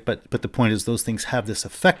music, right? But the point is those things have this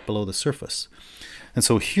effect below the surface. And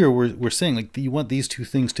so here we're saying, like, you want these two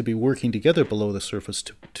things to be working together below the surface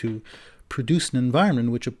to produce an environment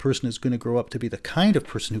in which a person is going to grow up to be the kind of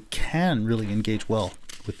person who can really engage well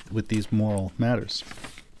with these moral matters.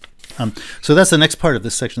 So that's the next part of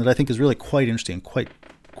this section that I think is really quite interesting, quite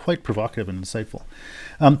provocative and insightful.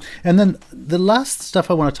 And then the last stuff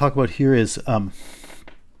I want to talk about here is a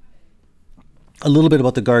little bit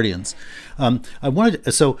about the guardians. I'm going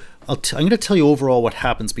to tell you overall what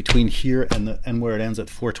happens between here and where it ends at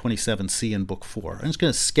 427C in Book 4. I'm just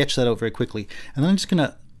going to sketch that out very quickly, and then I'm just going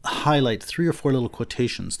to highlight 3 or 4 little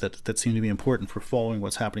quotations that seem to be important for following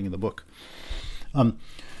what's happening in the book.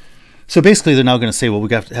 So basically, they're now going to say, well,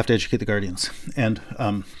 we have to educate the guardians, and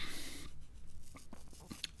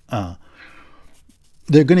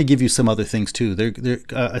they're going to give you some other things too.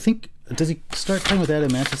 I think, does he start talking with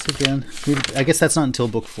Adeimantus again? I guess that's not until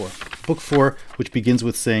Book 4. Book 4, which begins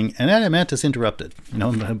with saying, and Adeimantus interrupted.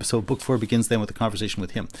 So Book 4 begins then with a conversation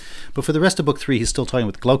with him. But for the rest of Book 3, he's still talking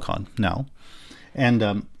with Glaucon now,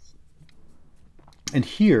 and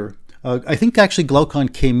here. I think actually Glaucon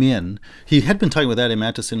came in. He had been talking with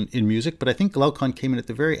Adeimantus in music, but I think Glaucon came in at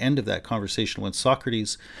the very end of that conversation when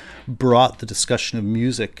Socrates brought the discussion of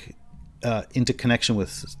music into connection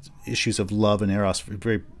with issues of love and eros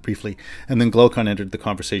very briefly. And then Glaucon entered the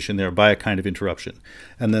conversation there by a kind of interruption.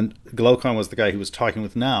 And then Glaucon was the guy who was talking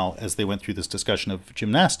with now as they went through this discussion of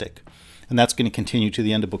gymnastic. And that's going to continue to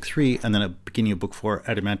the end of Book 3. And then at the beginning of Book 4,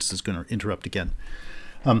 Adeimantus is going to interrupt again.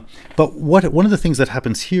 But one of the things that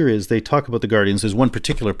happens here is they talk about the guardians. There's one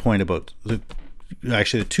particular point about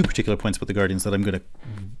actually 2 particular points about the guardians that I'm going to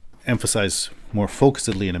emphasize more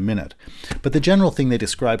focusedly in a minute. But the general thing they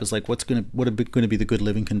describe is like what are going to be the good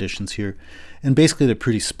living conditions here, and basically they're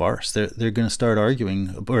pretty sparse. They're going to start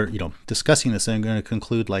arguing or discussing this, and I'm going to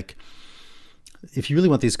conclude like, if you really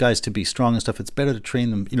want these guys to be strong and stuff, it's better to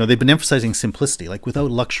train them. They've been emphasizing simplicity, like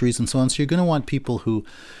without luxuries and so on. So you're going to want people who,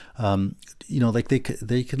 like they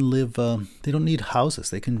can live. They don't need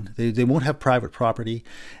houses. They won't have private property,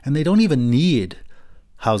 and they don't even need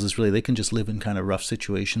houses really. They can just live in kind of rough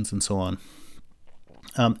situations and so on.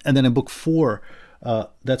 And then in Book 4,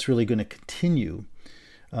 that's really going to continue,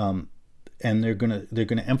 and they're going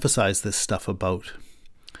to emphasize this stuff about.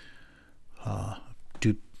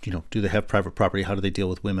 Do they have private property? How do they deal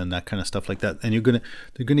with women? That kind of stuff like that. And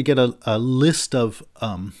they're gonna get a list of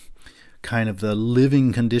kind of the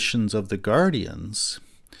living conditions of the guardians,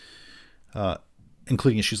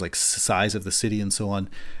 including issues like size of the city and so on.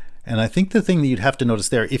 And I think the thing that you'd have to notice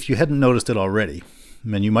there, if you hadn't noticed it already, I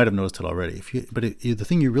mean, you might have noticed it already. The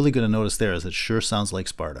thing you're really going to notice there is it sure sounds like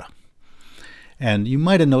Sparta. And you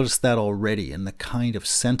might have noticed that already in the kind of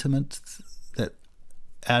sentiment that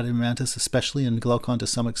Adeimantus, especially, and Glaucon to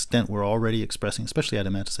some extent, were already expressing, especially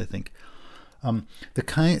Adeimantus, I think.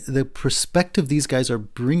 The perspective these guys are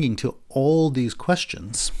bringing to all these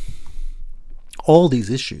questions, all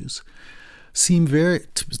these issues, seem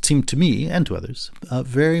to me and to others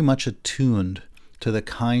very much attuned to the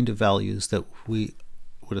kind of values that we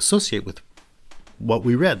would associate with what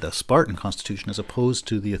we read, the Spartan constitution, as opposed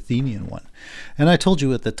to the Athenian one. And I told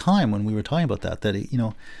you at the time when we were talking about that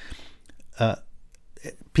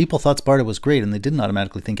people thought Sparta was great, and they didn't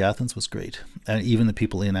automatically think Athens was great, even the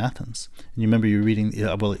people in Athens. And you remember you reading,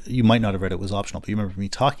 well, you might not have read it, it was optional, but you remember me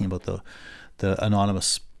talking about the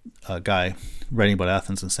anonymous guy writing about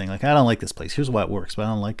Athens and saying, like, I don't like this place. Here's why it works, but I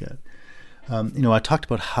don't like it. I talked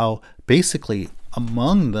about how basically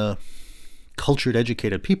among the cultured,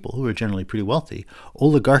 educated people who are generally pretty wealthy,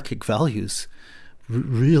 oligarchic values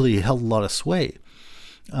really held a lot of sway.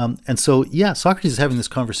 And so, yeah, Socrates is having this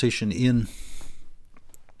conversation in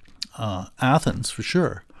Athens for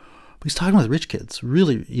sure, but he's talking with rich kids,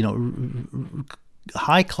 really,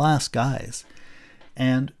 high class guys,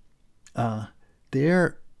 and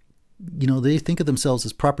they think of themselves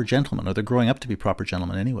as proper gentlemen, or they're growing up to be proper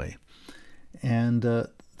gentlemen anyway. And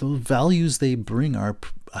those values they bring are,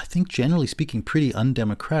 I think, generally speaking, pretty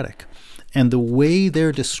undemocratic. And the way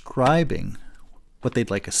they're describing what they'd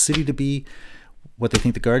like a city to be, what they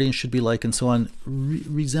think the guardians should be like, and so on,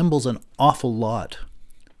 resembles an awful lot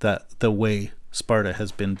that the way Sparta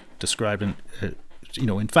has been described in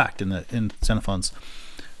fact, in Xenophon's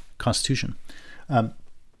constitution.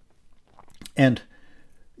 And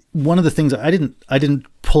one of the things I didn't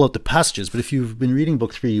pull out the passages, but if you've been reading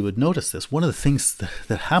book 3, you would notice this. One of the things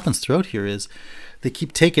that happens throughout here is they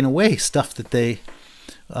keep taking away stuff that they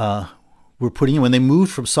were putting in. When they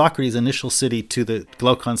moved from Socrates' initial city to the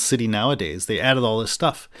Glaucon city nowadays, they added all this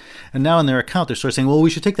stuff. And now in their account, they're sort of saying, well, we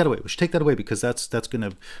should take that away. We should take that away because that's going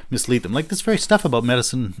to mislead them. Like this very stuff about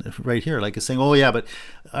medicine right here, like it's saying, oh yeah, but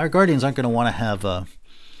our guardians aren't going to want to have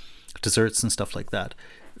desserts and stuff like that.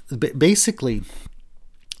 Basically,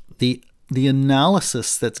 the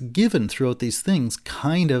analysis that's given throughout these things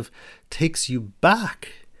kind of takes you back.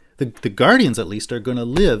 The guardians, at least, are going to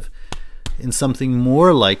live in something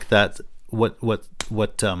more like that, what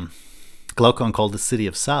Glaucon called the city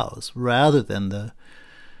of sows, rather than the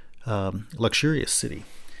luxurious city.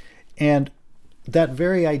 And that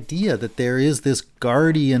very idea that there is this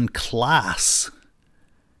guardian class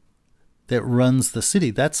that runs the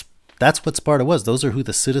city, that's what Sparta was. Those are who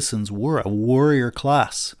the citizens were, a warrior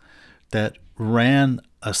class that ran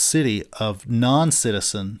a city of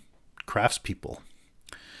non-citizen craftspeople.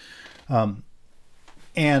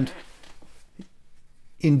 And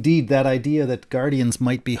indeed, that idea that guardians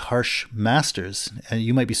might be harsh masters and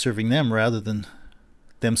you might be serving them rather than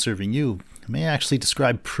them serving you may actually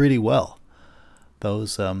describe pretty well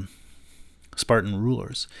those Spartan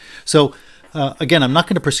rulers. So again, I'm not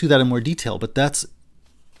going to pursue that in more detail, but that's,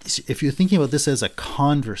 if you're thinking about this as a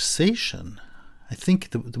conversation, I think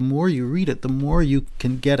the more you read it, the more you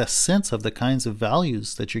can get a sense of the kinds of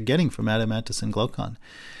values that you're getting from Adeimantus and Glaucon.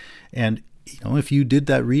 And if you did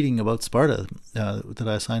that reading about Sparta that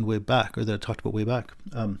I assigned way back, or that I talked about way back,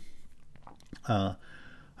 I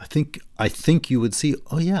think you would see,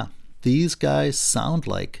 oh yeah, these guys sound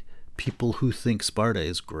like people who think Sparta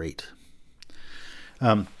is great.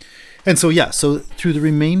 And so yeah, so through the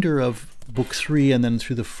remainder of book 3 and then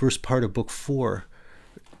through the first part of book 4,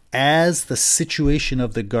 as the situation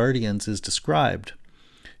of the guardians is described,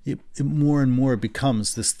 it more and more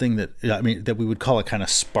becomes this thing that we would call a kind of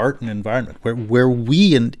Spartan environment, where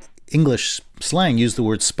we in English slang use the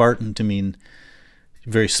word Spartan to mean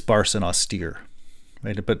very sparse and austere,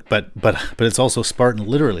 right? But it's also Spartan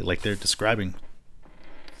literally, like they're describing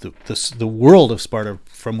the world of Sparta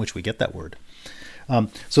from which we get that word.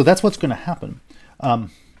 So that's what's going to happen.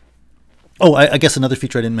 I guess another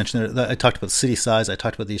feature I didn't mention there, I talked about city size, I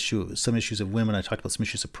talked about some issues of women, I talked about some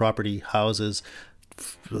issues of property, houses,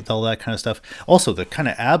 all that kind of stuff. Also, the kind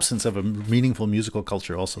of absence of a meaningful musical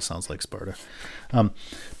culture also sounds like Sparta.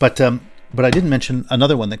 But I didn't mention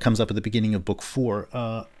another one that comes up at the beginning of book 4,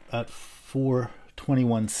 at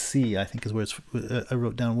 421c, I think is where I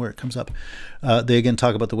wrote down where it comes up. They again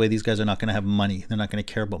talk about the way these guys are not going to have money. They're not going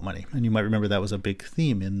to care about money. And you might remember that was a big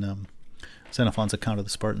theme in Xenophon's account of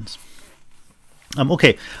the Spartans.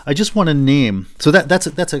 Okay, I just want to name, so that's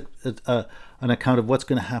an account of what's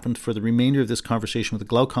going to happen for the remainder of this conversation with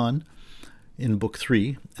Glaucon in book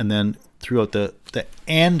 3, and then throughout the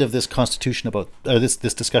end of this constitution about this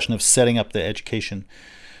discussion of setting up the education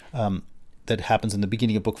that happens in the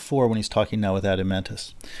beginning of book 4 when he's talking now with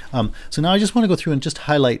Adeimantus. So now I just want to go through and just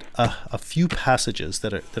highlight a few passages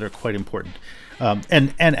that are quite important,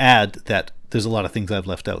 and add that there's a lot of things I've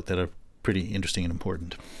left out that are pretty interesting and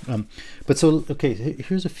important. Okay,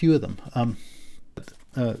 here's a few of them.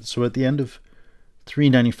 So at the end of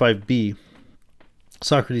 395b,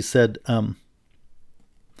 Socrates said,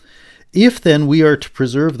 if then we are to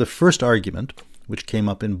preserve the first argument, which came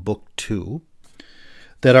up in book 2,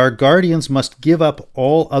 that our guardians must give up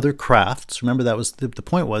all other crafts. Remember, that was the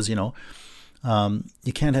point was, you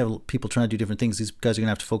can't have people trying to do different things. These guys are going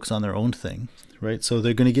to have to focus on their own thing, right? So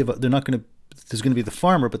they're going to give up, they're not going to, there's going to be the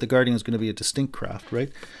farmer, but the guardian is going to be a distinct craft,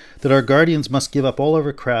 right? That our guardians must give up all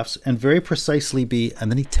other crafts and very precisely be,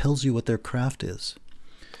 and then he tells you what their craft is,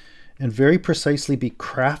 and very precisely be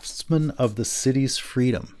craftsmen of the city's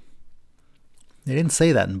freedom. They didn't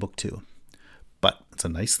say that in book 2, but it's a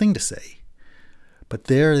nice thing to say. But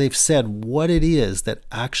there they've said what it is that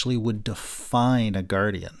actually would define a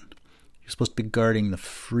guardian. You're supposed to be guarding the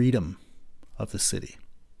freedom of the city.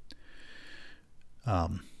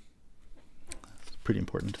 Pretty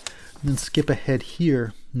important. And then skip ahead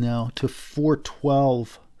here now to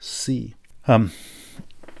 412c.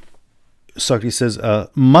 Socrates says,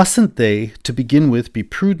 mustn't they, to begin with, be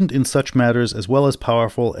prudent in such matters as well as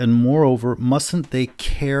powerful, and moreover, mustn't they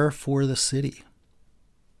care for the city?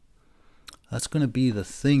 That's going to be the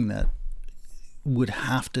thing that would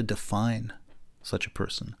have to define such a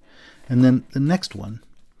person. And then the next one,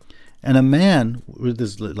 and a man,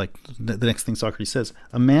 this is like the next thing Socrates says,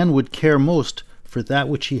 a man would care most for that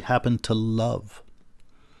which he happened to love.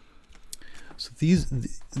 So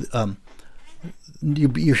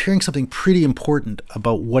you're hearing something pretty important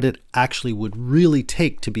about what it actually would really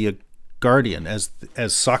take to be a guardian, as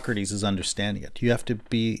Socrates is understanding it. You have to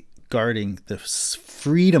be guarding the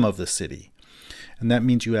freedom of the city, and that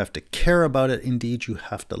means you have to care about it. Indeed, you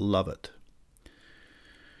have to love it.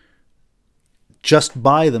 Just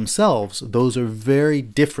by themselves, those are very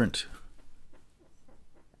different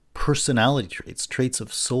personality traits, traits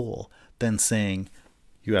of soul, than saying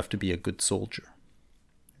you have to be a good soldier.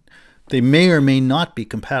 They may or may not be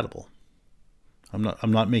compatible.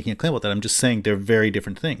 I'm not making a claim about that. I'm just saying they're very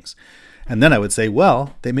different things. And then I would say,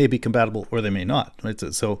 well, they may be compatible or they may not. Right?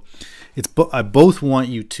 So I both want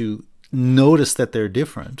you to notice that they're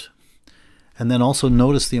different, and then also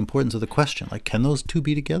notice the importance of the question. Like, can those two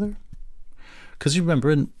be together? Because you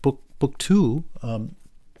remember in book 2,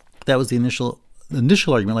 that was the initial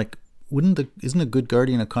argument. Like, isn't a good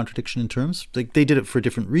guardian a contradiction in terms? Like, they did it for a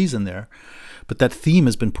different reason there, but that theme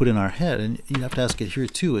has been put in our head, and you have to ask it here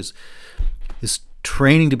too: is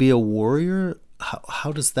training to be a warrior?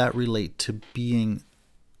 How does that relate to being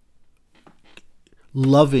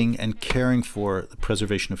loving and caring for the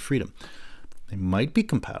preservation of freedom? They might be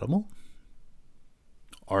compatible.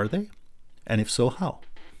 Are they? And if so, how?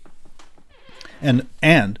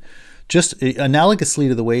 And just analogously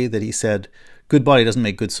to the way that he said, good body doesn't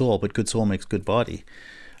make good soul, but good soul makes good body.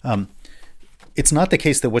 It's not the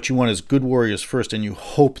case that what you want is good warriors first, and you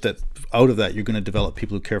hope that out of that you're going to develop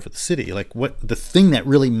people who care for the city. Like, what the thing that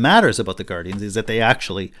really matters about the guardians is that they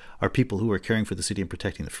actually are people who are caring for the city and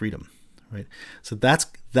protecting the freedom, right? So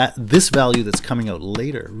this value that's coming out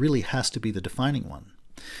later really has to be the defining one.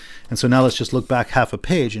 And so now let's just look back half a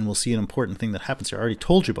page, and we'll see an important thing that happens here. I already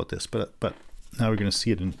told you about this, but now we're going to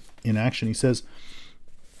see it in action. He says,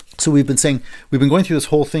 so we've been going through this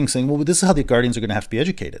whole thing saying, well, this is how the guardians are going to have to be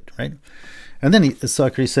educated, right? And then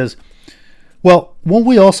Socrates says, well, won't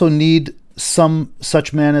we also need some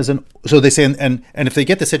such man as so they say, and if they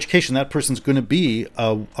get this education, that person's going to be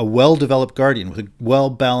a well-developed guardian with a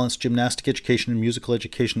well-balanced gymnastic education and musical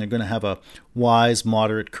education. They're going to have a wise,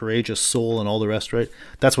 moderate, courageous soul and all the rest, right?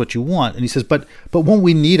 That's what you want. And he says, but won't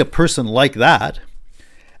we need a person like that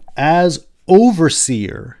as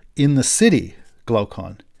overseer in the city,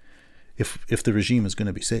 Glaucon, if the regime is going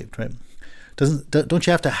to be saved, right? Don't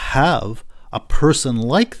you have to have a person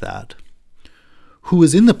like that who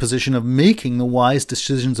is in the position of making the wise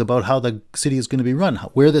decisions about how the city is going to be run,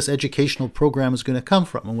 where this educational program is going to come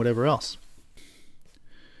from, and whatever else?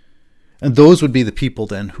 And those would be the people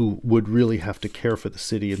then who would really have to care for the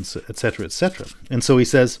city, and et cetera, et cetera. And so he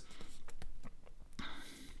says,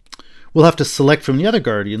 we'll have to select from the other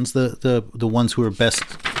guardians the ones who are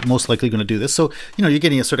most likely going to do this. So, you're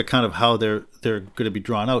getting a sort of kind of how they're going to be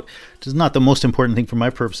drawn out. It's not the most important thing for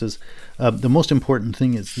my purposes. The most important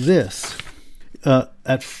thing is this.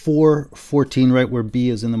 At 4:14, right where B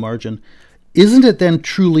is in the margin, isn't it then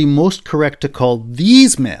truly most correct to call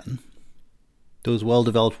these men, those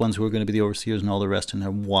well-developed ones who are going to be the overseers and all the rest, and are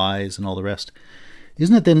wise and all the rest,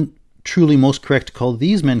 isn't it then truly most correct to call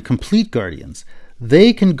these men complete guardians?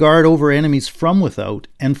 They can guard over enemies from without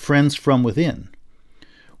and friends from within.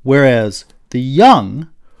 Whereas the young,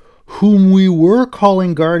 whom we were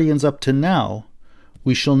calling guardians up to now,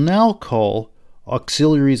 we shall now call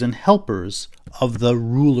auxiliaries and helpers of the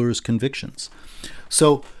ruler's convictions.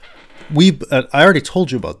 So I already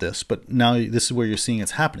told you about this, but now this is where you're seeing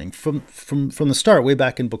it's happening. From the start, way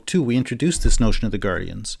back in book 2, we introduced this notion of the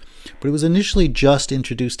guardians, but it was initially just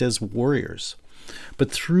introduced as warriors.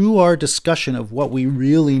 But through our discussion of what we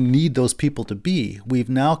really need those people to be, we've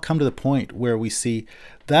now come to the point where we see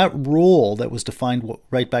that role that was defined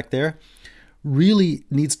right back there really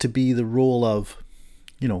needs to be the role of,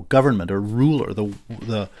 government or ruler,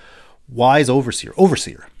 the wise overseer,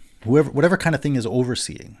 whatever kind of thing is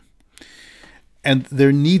overseeing. And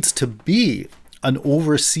there needs to be an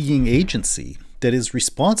overseeing agency that is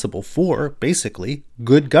responsible for basically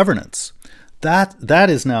good governance. That's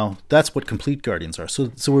what complete guardians are.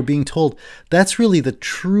 So we're being told that's really the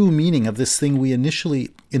true meaning of this thing we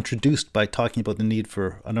initially introduced by talking about the need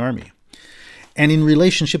for an army. And in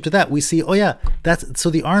relationship to that, we see, so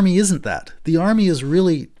the army isn't that. The army is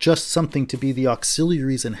really just something to be the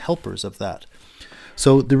auxiliaries and helpers of that.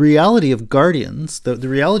 So the reality of guardians, the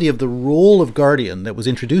reality of the role of guardian that was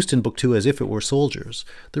introduced in book 2 as if it were soldiers,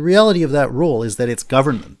 the reality of that role is that it's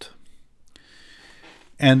government.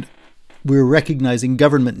 And we're recognizing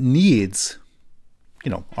government needs,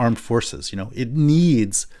 armed forces, it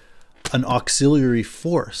needs an auxiliary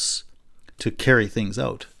force to carry things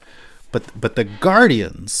out. But the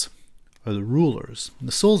guardians are the rulers.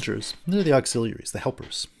 The soldiers, they're the auxiliaries, the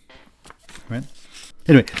helpers, right?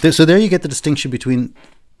 Anyway, so there you get the distinction between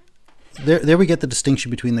there we get the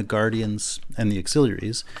distinction between the guardians and the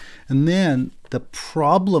auxiliaries. And then the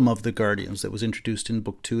problem of the guardians that was introduced in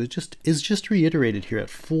Book 2 is just reiterated here at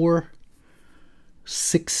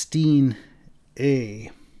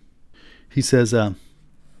 416a. He says,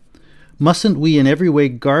 mustn't we in every way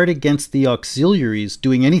guard against the auxiliaries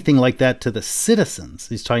doing anything like that to the citizens?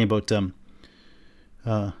 He's talking about...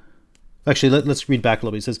 Actually, let's read back a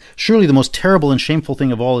little bit. He says, surely the most terrible and shameful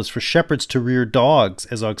thing of all is for shepherds to rear dogs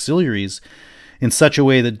as auxiliaries in such a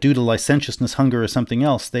way that due to licentiousness, hunger, or something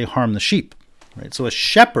else, they harm the sheep. Right? So a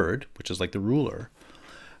shepherd, which is like the ruler,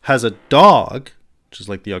 has a dog, which is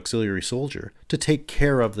like the auxiliary soldier, to take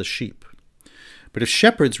care of the sheep. But if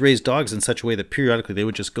shepherds raised dogs in such a way that periodically they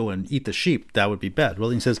would just go and eat the sheep, that would be bad.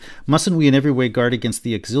 Well, he says, mustn't we in every way guard against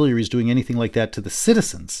the auxiliaries doing anything like that to the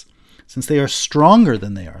citizens, since they are stronger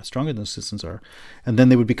than the citizens are, and then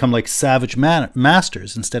they would become like savage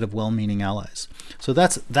masters instead of well-meaning allies. So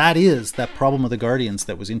that is that problem of the guardians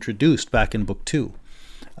that was introduced back in Book 2.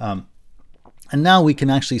 And now we can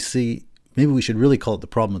actually see, maybe we should really call it the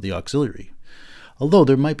problem of the auxiliary. Although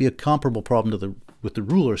there might be a comparable problem with the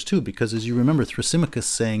rulers too, because as you remember Thrasymachus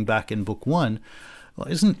saying back in Book 1, well,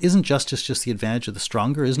 isn't justice just the advantage of the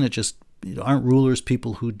stronger? Isn't it just, aren't rulers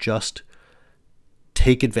people who just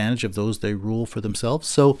take advantage of those they rule for themselves?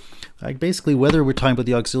 So basically, whether we're talking about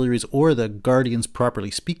the auxiliaries or the guardians properly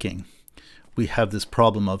speaking, we have this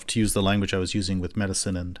problem of, to use the language I was using with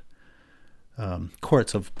medicine and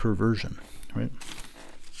courts, of perversion, right?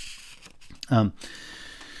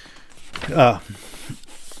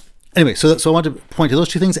 Anyway, so I want to point to those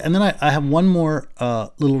two things, and then I have one more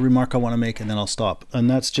little remark I want to make, and then I'll stop. And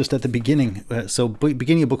that's just at the beginning. So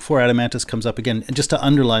beginning of Book 4, Adeimantus comes up again. And just to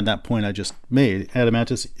underline that point I just made,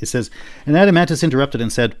 Adeimantus, it says, and Adeimantus interrupted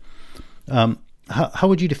and said, how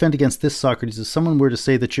would you defend against this, Socrates, if someone were to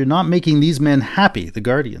say that you're not making these men happy, the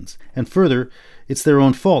guardians, and further, it's their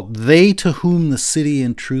own fault, they to whom the city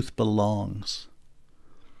in truth belongs,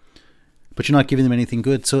 but you're not giving them anything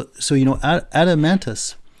good. So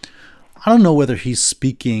Adeimantus, I don't know whether he's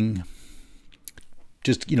speaking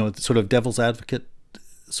just, sort of devil's advocate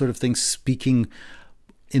sort of thing, speaking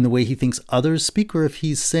in the way he thinks others speak, or if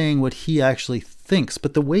he's saying what he actually thinks.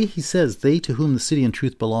 But the way he says, they to whom the city in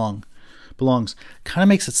truth belongs, kind of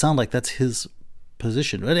makes it sound like that's his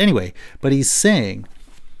position. But anyway, he's saying,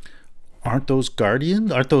 aren't those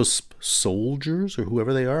guardians, aren't those soldiers or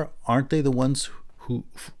whoever they are, aren't they the ones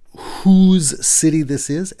whose city this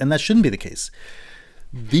is? And that shouldn't be the case.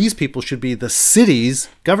 These people should be the city's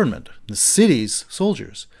government, the city's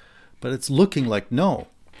soldiers. But it's looking like, no,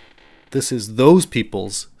 this is those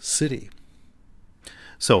people's city.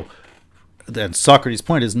 So then Socrates'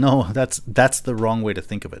 point is, no, that's the wrong way to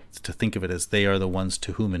think of it, as they are the ones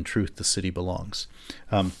to whom in truth the city belongs.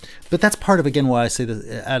 But that's part of, again, why I say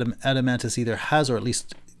that Adeimantus either has or at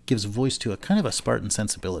least gives voice to a kind of a Spartan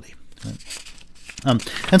sensibility. Right?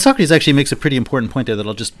 And Socrates actually makes a pretty important point there that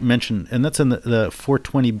I'll just mention, and that's in the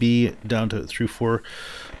 420b down to through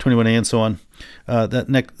 421a and so on.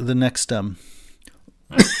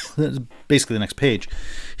 Basically the next page,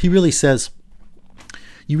 he really says,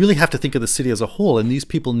 you really have to think of the city as a whole, and these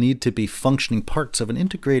people need to be functioning parts of an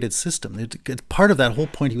integrated system. It's part of that whole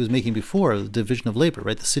point he was making before, the division of labor,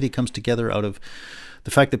 right? The city comes together out of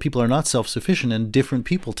the fact that people are not self-sufficient, and different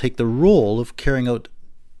people take the role of carrying out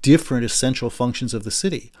different essential functions of the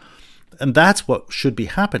city. And that's what should be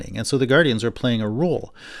happening. And so the guardians are playing a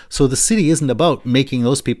role. So the city isn't about making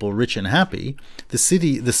those people rich and happy. The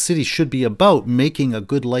city should be about making a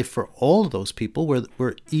good life for all of those people,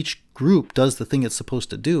 where each group does the thing it's supposed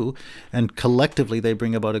to do, and collectively they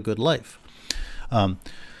bring about a good life.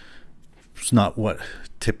 It's not what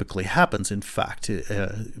typically happens. In fact,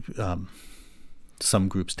 some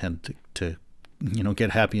groups tend to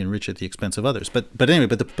get happy and rich at the expense of others. But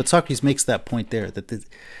Socrates makes that point there, that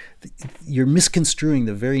you're misconstruing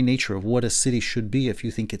the very nature of what a city should be if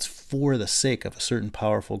you think it's for the sake of a certain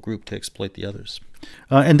powerful group to exploit the others.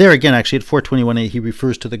 And there again, actually at 421a, he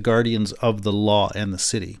refers to the guardians of the law and the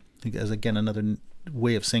city as, again, another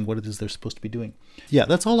way of saying what it is they're supposed to be doing. Yeah,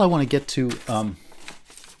 that's all I want to get to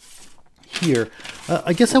here.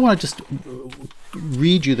 I guess I want to just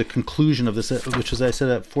read you the conclusion of this, which, as I said,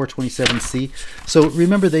 at 427c. So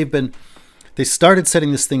remember, they started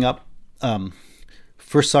setting this thing up.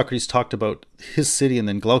 First, Socrates talked about his city, and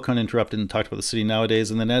then Glaucon interrupted and talked about the city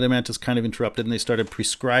nowadays, and then Adeimantus kind of interrupted, and they started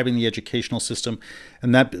prescribing the educational system.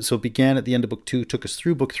 And so it began at the end of Book 2, took us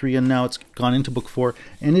through Book 3, and now it's gone into Book 4,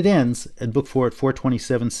 and it ends at Book 4 at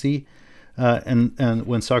 427c. And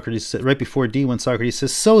when Socrates said, right before D, when Socrates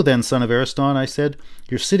says, "So then, son of Ariston, I said,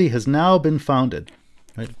 your city has now been founded."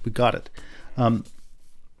 Right? We got it.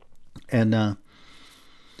 And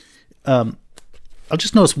I'll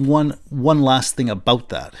just notice one last thing about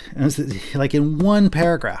that. And it's like in one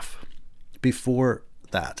paragraph before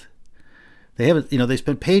that, they haven't, they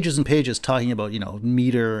spent pages and pages talking about,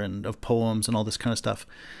 meter and of poems and all this kind of stuff.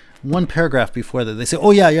 One paragraph before that, they say,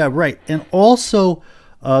 oh yeah, right. And also,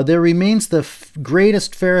 there remains the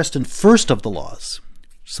greatest, fairest, and first of the laws.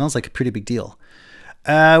 Sounds like a pretty big deal.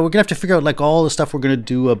 We're going to have to figure out like all the stuff we're going to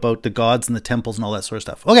do about the gods and the temples and all that sort of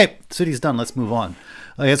stuff. Okay, city's done. Let's move on.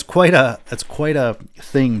 It's quite a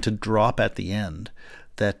thing to drop at the end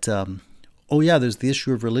that, oh yeah, there's the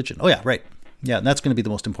issue of religion. Oh yeah, right. Yeah, and that's going to be the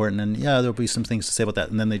most important. And yeah, there'll be some things to say about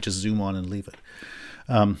that. And then they just zoom on and leave it.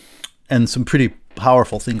 And some pretty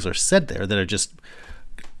powerful things are said there that are just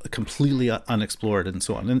completely unexplored and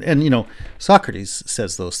so on. And Socrates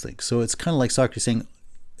says those things. So it's kind of like Socrates saying,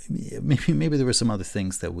 maybe there were some other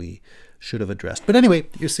things that we should have addressed. But anyway,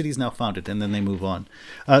 your city's now founded, and then they move on.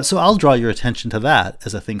 So I'll draw your attention to that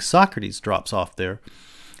as a thing Socrates drops off there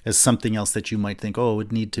as something else that you might think, oh, it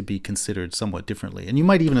would need to be considered somewhat differently. And you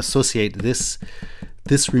might even associate this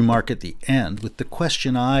remark at the end with the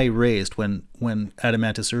question I raised when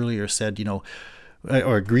Adeimantus earlier said,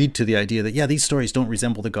 or agreed to the idea that, yeah, these stories don't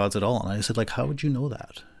resemble the gods at all. And I said, like, how would you know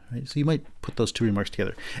that? Right? So you might put those two remarks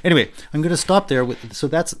together. Anyway, I'm going to stop there. So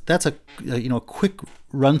that's a quick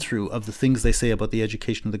run through of the things they say about the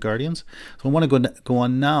education of the guardians. So I want to go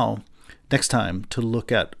on now, next time, to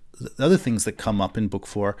look at the other things that come up in Book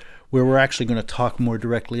 4, where we're actually going to talk more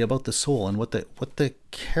directly about the soul and what the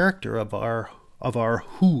character of our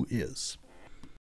who is.